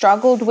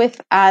struggled with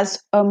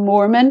as a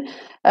Mormon,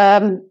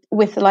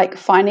 with like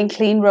finding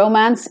clean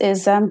romance,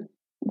 is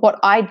what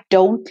I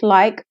don't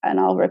like, and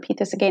I'll repeat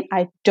this again,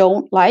 I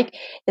don't like,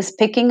 is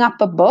picking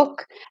up a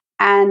book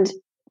and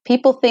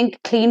people think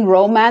clean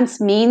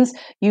romance means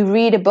you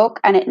read a book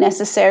and it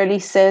necessarily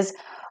says,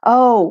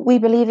 oh, we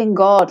believe in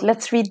God,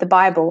 let's read the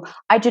Bible.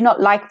 I do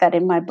not like that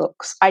in my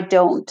books. I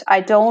don't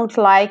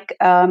like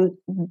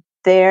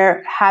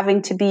there having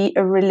to be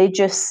a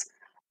religious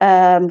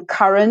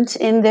current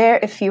in there,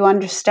 if you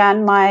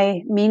understand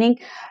my meaning.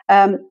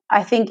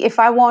 I think if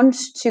I want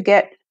to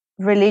get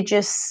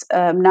religious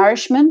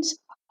nourishment,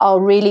 I'll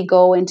really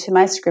go into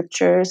my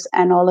scriptures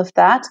and all of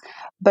that.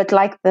 But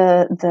like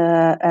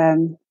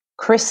the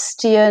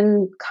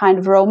Christian kind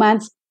of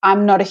romance,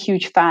 I'm not a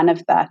huge fan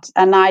of that.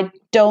 And I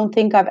don't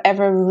think I've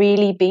ever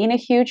really been a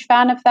huge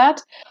fan of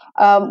that.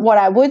 What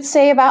I would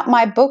say about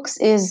my books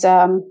is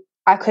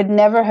I could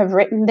never have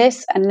written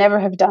this and never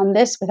have done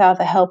this without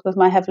the help of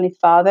my Heavenly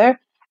Father.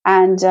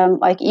 And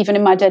like even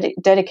in my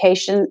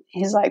dedication,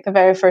 he's like the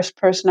very first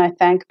person I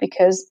thank,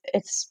 because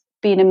it's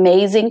been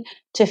amazing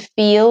to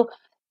feel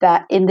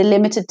that in the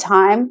limited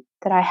time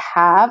that I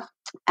have,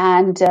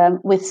 and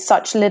with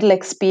such little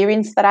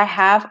experience that I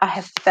have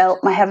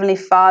felt my Heavenly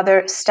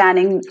Father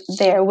standing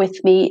there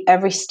with me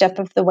every step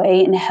of the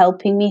way and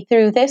helping me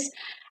through this.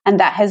 And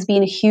that has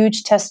been a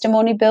huge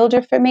testimony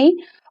builder for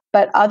me.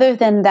 But other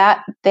than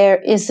that,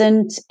 there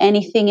isn't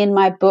anything in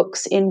my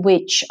books in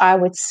which I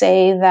would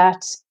say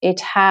that it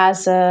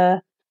has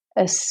a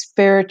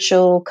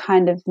spiritual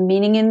kind of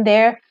meaning in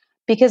there,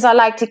 because I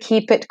like to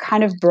keep it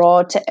kind of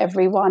broad to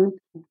everyone.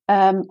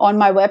 On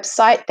my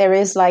website, there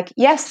is like,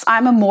 yes,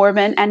 I'm a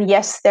Mormon, and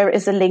yes, there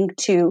is a link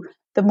to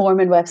the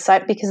Mormon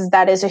website, because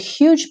that is a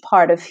huge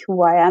part of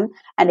who I am.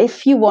 And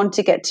if you want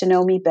to get to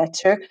know me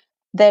better,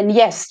 then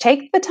yes,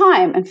 take the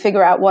time and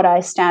figure out what I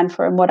stand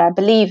for and what I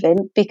believe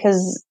in,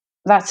 because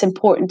that's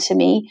important to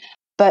me.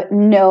 But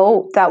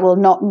no, that will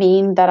not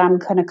mean that I'm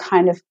going to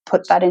kind of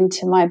put that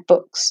into my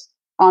books,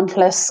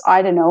 unless,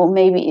 I don't know,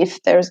 maybe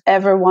if there's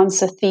ever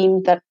once a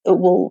theme that it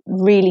will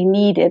really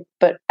need it.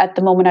 But at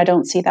the moment, I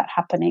don't see that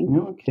happening.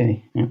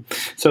 Okay. Yeah.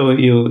 So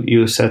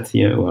you said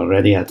you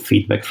already had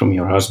feedback from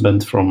your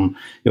husband, from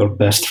your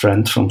best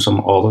friend, from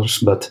some others,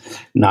 but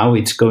now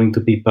it's going to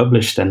be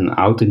published and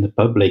out in the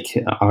public.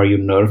 Are you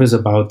nervous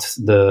about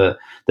the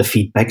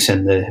feedbacks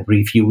and the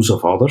reviews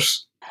of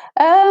others?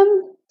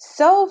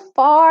 So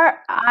far,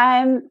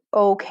 I'm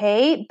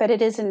okay, but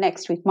it isn't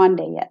next week,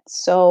 Monday yet.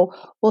 So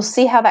we'll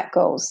see how that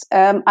goes.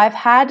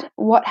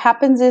 What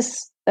happens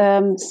is,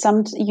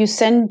 you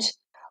send,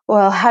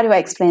 well, how do I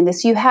explain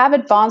this? You have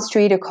advanced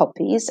reader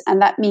copies,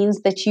 and that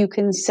means that you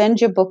can send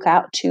your book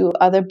out to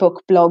other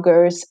book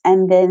bloggers,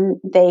 and then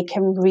they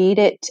can read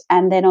it.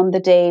 And then on the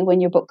day when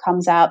your book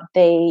comes out,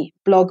 they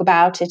blog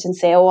about it and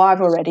say, oh,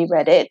 I've already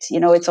read it.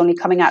 It's only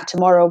coming out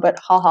tomorrow, but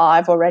haha,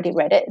 I've already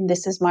read it, and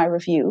this is my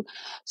review.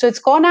 So it's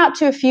gone out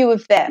to a few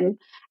of them.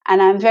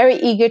 And I'm very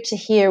eager to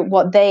hear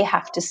what they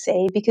have to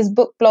say, because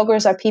book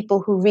bloggers are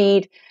people who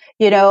read,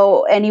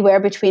 anywhere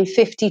between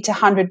 50 to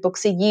 100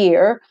 books a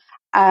year.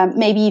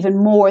 Maybe even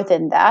more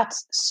than that.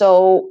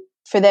 So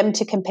for them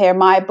to compare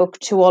my book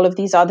to all of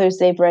these others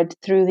they've read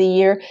through the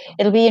year,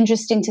 it'll be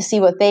interesting to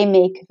see what they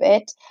make of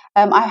it.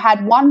 I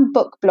had one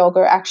book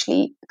blogger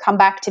actually come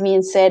back to me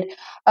and said,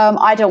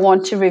 I don't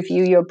want to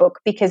review your book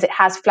because it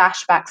has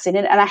flashbacks in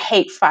it, and I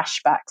hate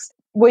flashbacks,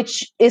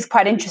 which is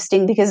quite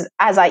interesting, because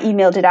as I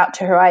emailed it out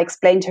to her, I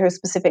explained to her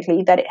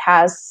specifically that it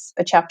has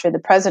a chapter in the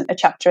present, a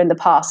chapter in the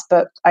past,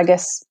 but I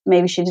guess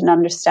maybe she didn't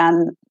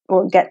understand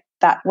or get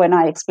that when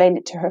I explained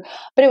it to her.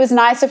 But it was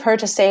nice of her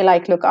to say,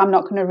 like, look, I'm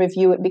not going to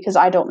review it because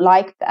I don't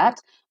like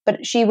that,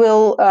 but she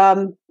will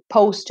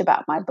post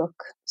about my book.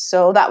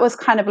 So that was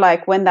kind of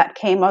like, when that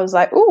came, I was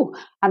like, ooh,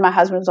 and my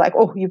husband was like,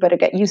 oh, you better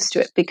get used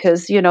to it,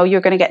 because you're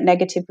going to get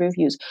negative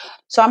reviews.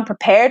 So I'm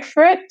prepared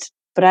for it,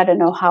 but I don't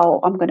know how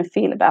I'm going to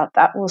feel about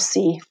that. We'll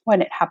see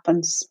when it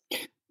happens.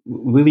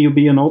 Will you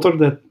be an author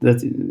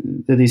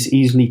that is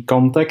easily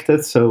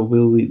contacted? So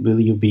will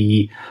you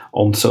be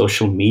on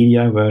social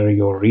media where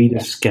your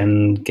readers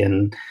can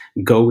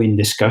go in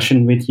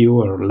discussion with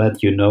you or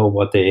let you know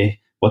what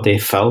they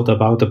felt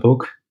about the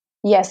book?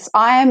 Yes,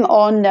 I'm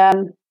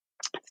on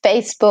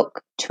Facebook,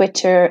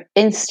 Twitter,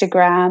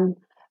 Instagram.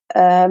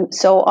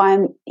 So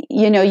I'm,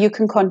 you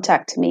can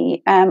contact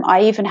me.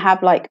 I even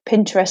have like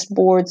Pinterest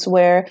boards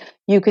where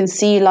you can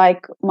see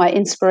like my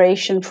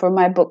inspiration for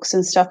my books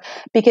and stuff,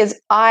 because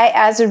I,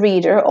 as a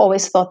reader,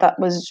 always thought that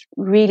was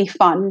really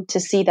fun to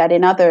see that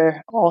in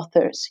other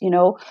authors,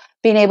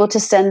 being able to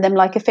send them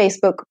like a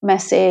Facebook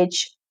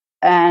message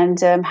and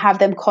have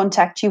them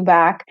contact you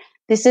back.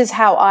 This is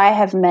how I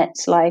have met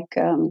like,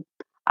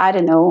 I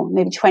don't know,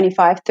 maybe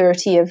 25,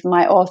 30 of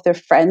my author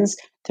friends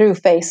through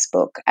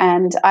Facebook.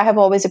 And I have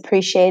always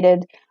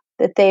appreciated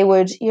that they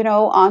would,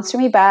 answer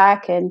me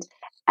back.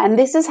 And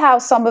this is how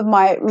some of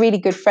my really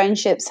good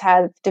friendships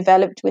have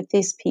developed with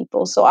these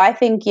people. So I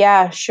think,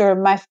 yeah, sure.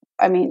 My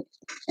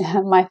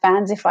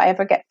fans, if I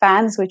ever get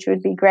fans, which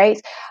would be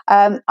great,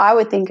 I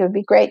would think it would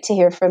be great to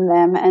hear from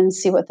them and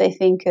see what they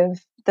think of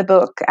the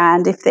book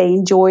and if they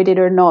enjoyed it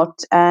or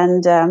not.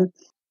 And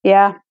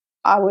yeah,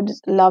 I would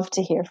love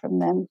to hear from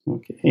them.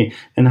 Okay.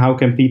 And how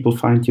can people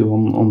find you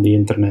on the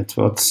internet?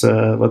 What's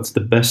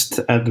the best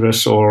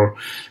address, or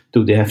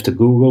do they have to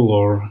Google,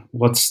 or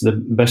what's the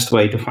best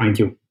way to find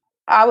you?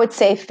 I would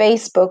say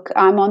Facebook.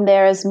 I'm on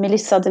there as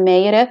Mylissa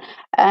Demeyere.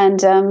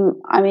 And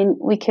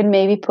we can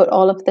maybe put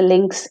all of the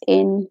links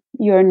in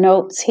your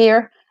notes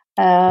here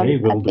Okay,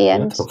 we'll at do the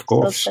that, end, of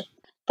course. so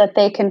that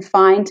they can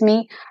find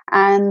me.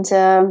 And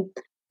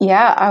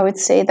Yeah, I would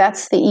say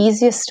that's the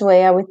easiest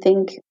way, I would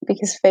think,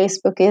 because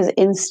Facebook is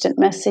instant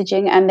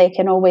messaging and they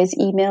can always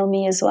email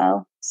me as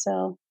well.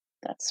 So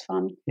that's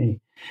fun. Okay.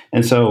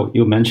 And so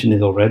you mentioned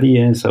it already,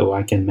 and so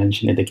I can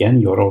mention it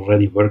again. You're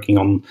already working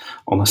on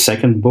a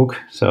second book,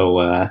 so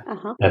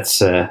Uh-huh.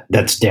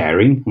 that's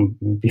daring.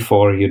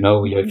 Before you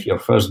know if your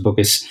first book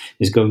is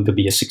going to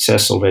be a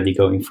success, already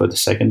going for the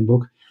second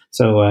book.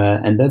 So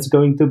and that's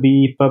going to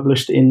be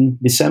published in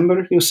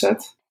December, you said.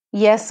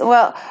 Yes,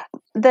 well,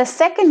 the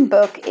second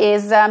book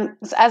is,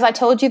 as I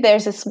told you,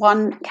 there's this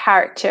one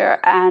character,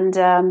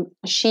 and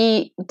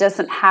she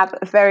doesn't have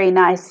a very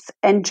nice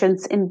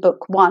entrance in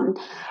book one.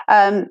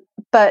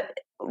 But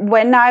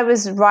when I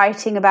was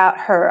writing about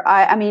her,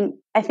 I mean,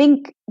 I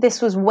think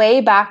this was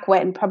way back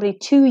when, probably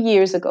 2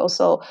 years ago.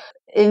 So,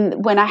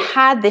 when I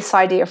had this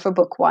idea for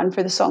book one,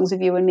 for the Songs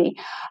of You and Me,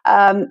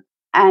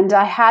 and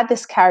I had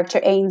this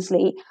character,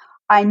 Ainsley,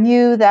 I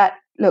knew that,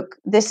 look,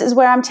 this is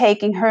where I'm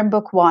taking her in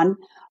book one,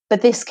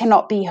 but this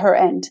cannot be her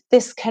end.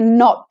 This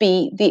cannot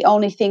be the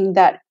only thing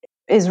that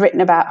is written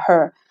about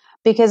her,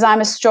 because I'm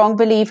a strong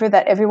believer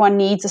that everyone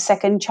needs a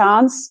second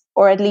chance,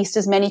 or at least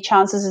as many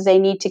chances as they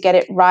need to get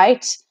it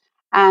right.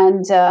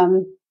 And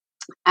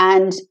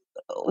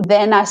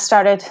then I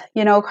started,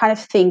 kind of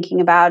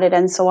thinking about it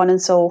and so on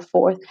and so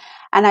forth.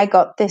 And I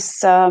got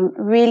this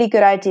really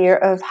good idea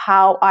of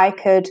how I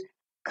could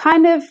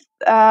kind of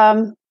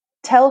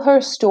tell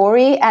her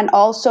story and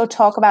also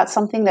talk about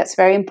something that's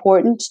very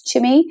important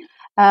to me.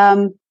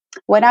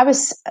 When I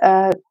was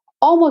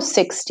almost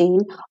 16,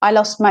 I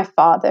lost my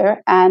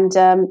father,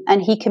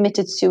 and he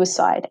committed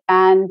suicide.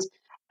 And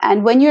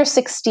when you're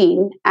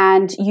 16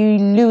 and you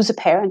lose a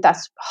parent,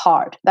 that's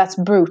hard, that's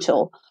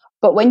brutal.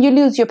 But when you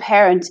lose your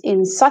parent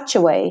in such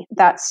a way,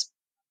 that's,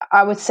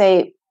 I would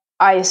say,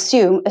 I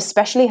assume,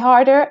 especially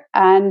harder.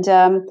 And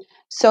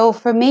so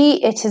for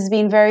me, it has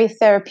been very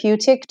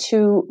therapeutic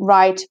to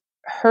write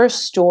her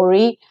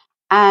story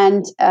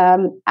and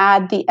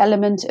add the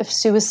element of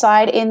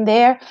suicide in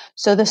there.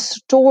 So the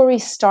story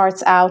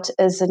starts out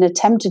as an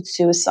attempted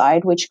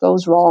suicide, which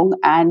goes wrong,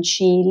 and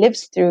she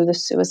lives through the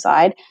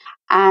suicide.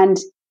 And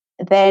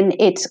then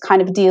it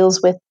kind of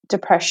deals with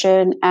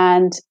depression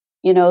and,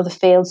 the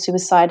failed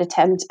suicide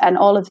attempt and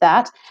all of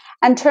that,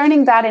 and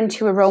turning that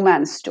into a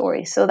romance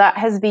story. So that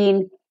has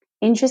been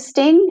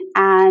interesting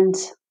and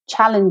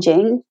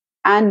challenging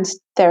and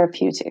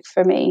therapeutic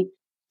for me.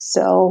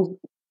 So,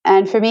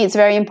 and for me, it's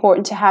very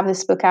important to have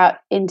this book out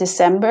in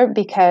December,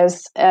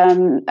 because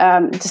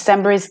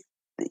December is,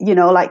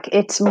 like,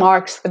 it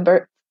marks the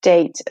birth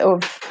date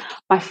of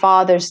my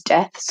father's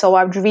death. So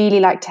I'd really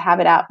like to have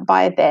it out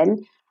by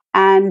then.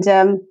 And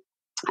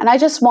I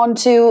just want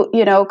to,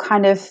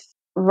 kind of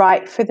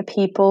write for the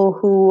people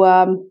who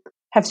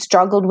have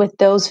struggled with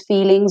those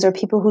feelings, or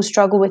people who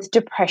struggle with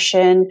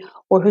depression,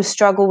 or who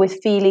struggle with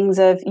feelings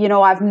of,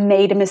 I've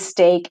made a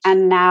mistake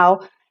and now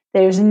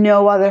there's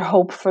no other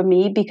hope for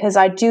me. Because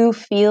I do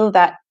feel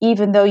that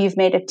even though you've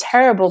made a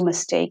terrible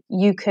mistake,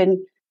 you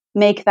can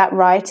make that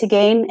right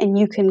again, and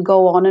you can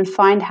go on and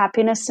find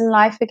happiness in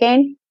life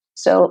again.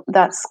 So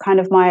that's kind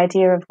of my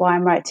idea of why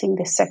I'm writing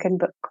this second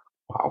book.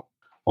 Wow,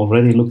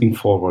 already looking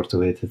forward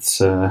to it.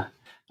 It's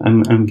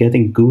I'm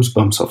getting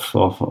goosebumps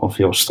of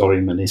your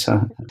story,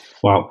 Mylissa.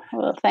 Wow.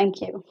 Well,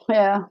 thank you.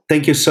 Yeah.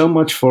 Thank you so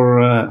much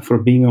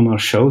for being on our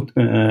show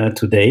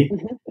today.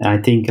 Mm-hmm. I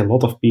think a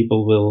lot of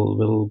people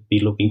will be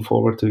looking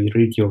forward to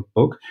read your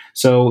book.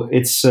 So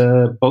it's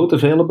both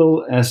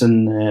available as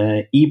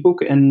an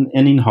ebook and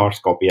in hard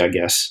copy, I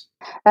guess.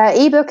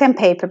 Ebook and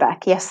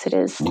paperback, yes, it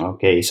is.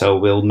 Okay, so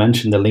we'll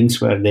mention the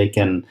links where they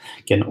can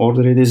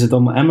order it. Is it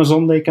on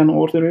Amazon they can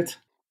order it?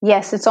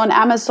 Yes, it's on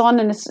Amazon,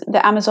 and it's the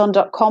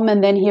Amazon.com,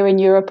 and then here in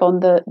Europe on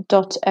the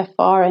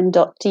 .fr and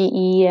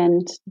 .de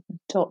and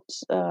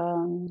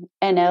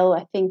 .nl,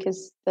 I think,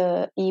 is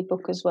the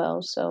ebook as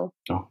well. So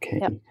okay,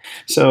 yep.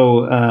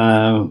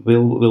 So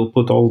we'll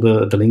put all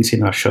the links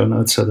in our show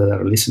notes so that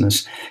our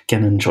listeners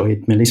can enjoy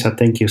it. Mylissa,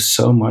 thank you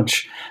so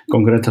much.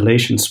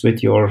 Congratulations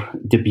with your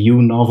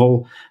debut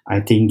novel.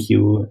 I think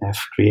you have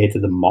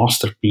created a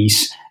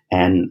masterpiece.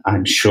 And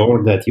I'm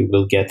sure that you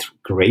will get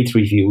great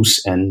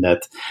reviews and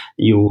that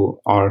you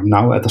are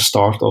now at the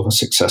start of a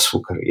successful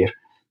career.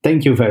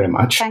 Thank you very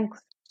much.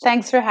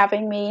 Thanks for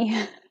having me.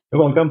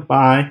 You're welcome.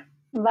 Bye.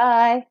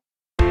 Bye.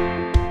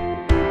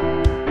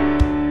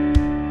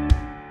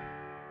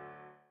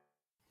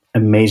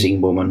 Amazing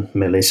woman,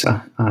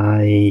 Mylissa.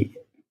 I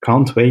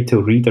can't wait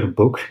to read her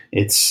book.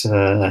 It's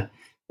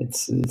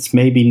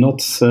maybe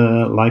not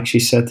like she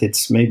said.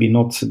 It's maybe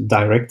not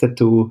directed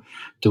to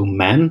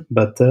men,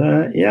 but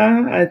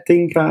yeah, I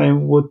think I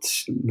would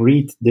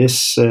read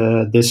this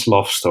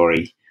love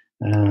story.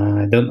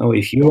 I don't know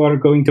if you are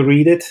going to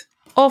read it.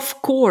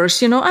 Of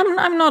course,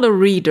 I'm not a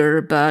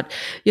reader, but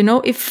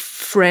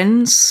if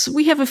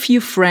we have a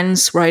few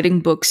friends writing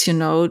books,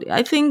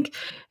 I think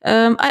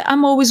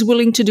I'm always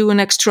willing to do an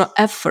extra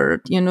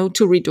effort,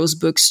 to read those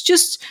books.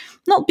 Just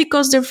not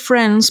because they're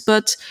friends,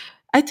 but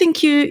I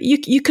think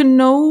you can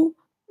know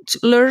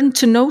learn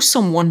to know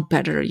someone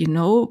better,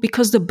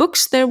 because the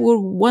books there were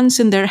once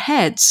in their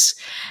heads.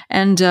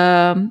 And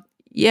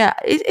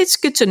it's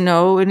good to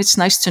know, and it's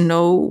nice to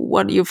know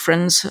what your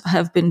friends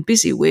have been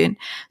busy with.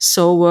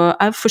 So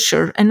I'm for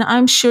sure, and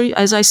I'm sure,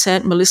 as I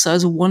said, Mylissa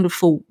is a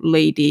wonderful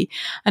lady,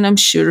 and I'm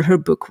sure her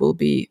book will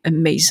be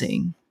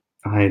amazing.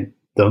 I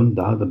don't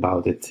doubt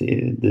about it.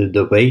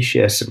 The way she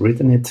has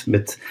written it,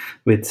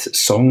 with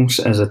songs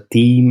as a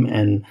theme,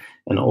 and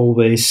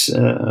always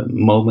a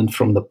moment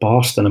from the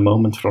past and a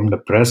moment from the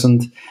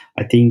present.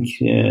 I think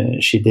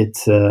she did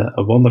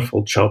a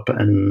wonderful job,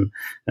 and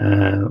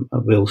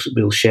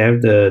we'll share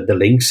the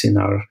links in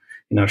our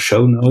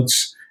show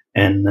notes.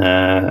 And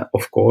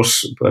of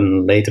course,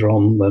 later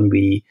on, when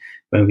we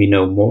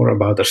know more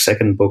about her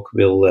second book,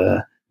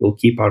 we'll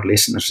keep our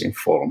listeners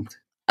informed.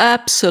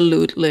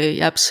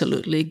 Absolutely,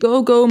 absolutely.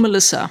 Go,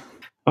 Mylissa.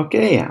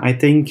 Okay, I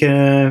think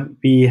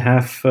we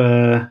have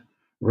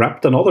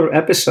wrapped another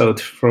episode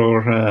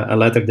for A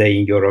Latter Day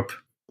in Europe.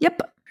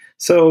 Yep.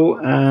 So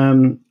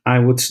I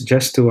would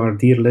suggest to our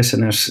dear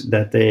listeners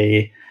that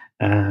they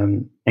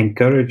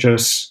encourage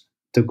us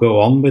to go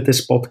on with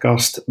this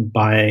podcast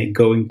by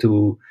going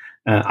to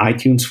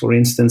iTunes, for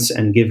instance,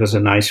 and give us a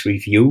nice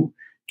review.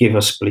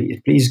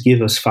 Please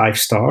give us 5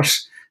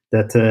 stars.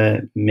 That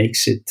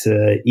makes it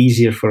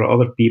easier for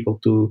other people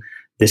to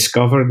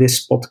discover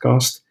this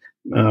podcast.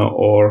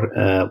 Or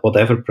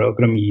whatever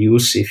program you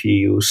use. If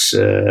you use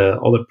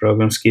other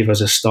programs, give us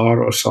a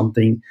star or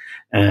something.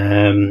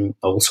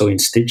 Also in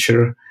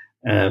Stitcher.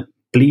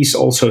 Please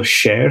also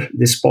share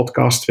this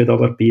podcast with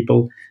other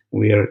people.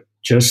 We are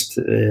just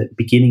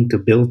beginning to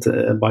build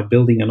by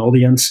building an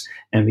audience,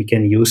 and we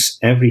can use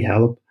every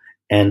help.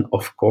 And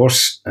of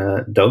course,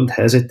 don't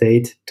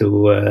hesitate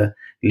to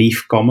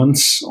leave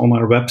comments on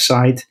our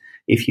website.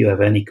 If you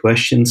have any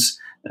questions,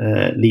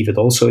 leave it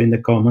also in the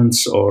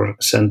comments, or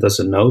send us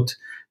a note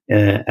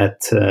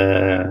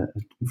via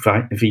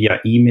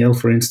email,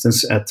 for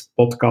instance, at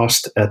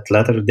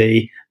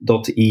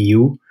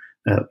podcast@latterday.eu.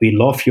 We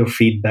love your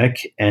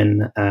feedback,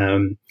 and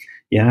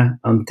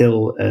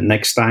until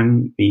next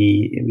time,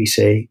 we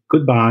say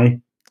goodbye.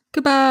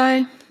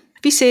 Goodbye.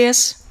 Vi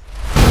ses.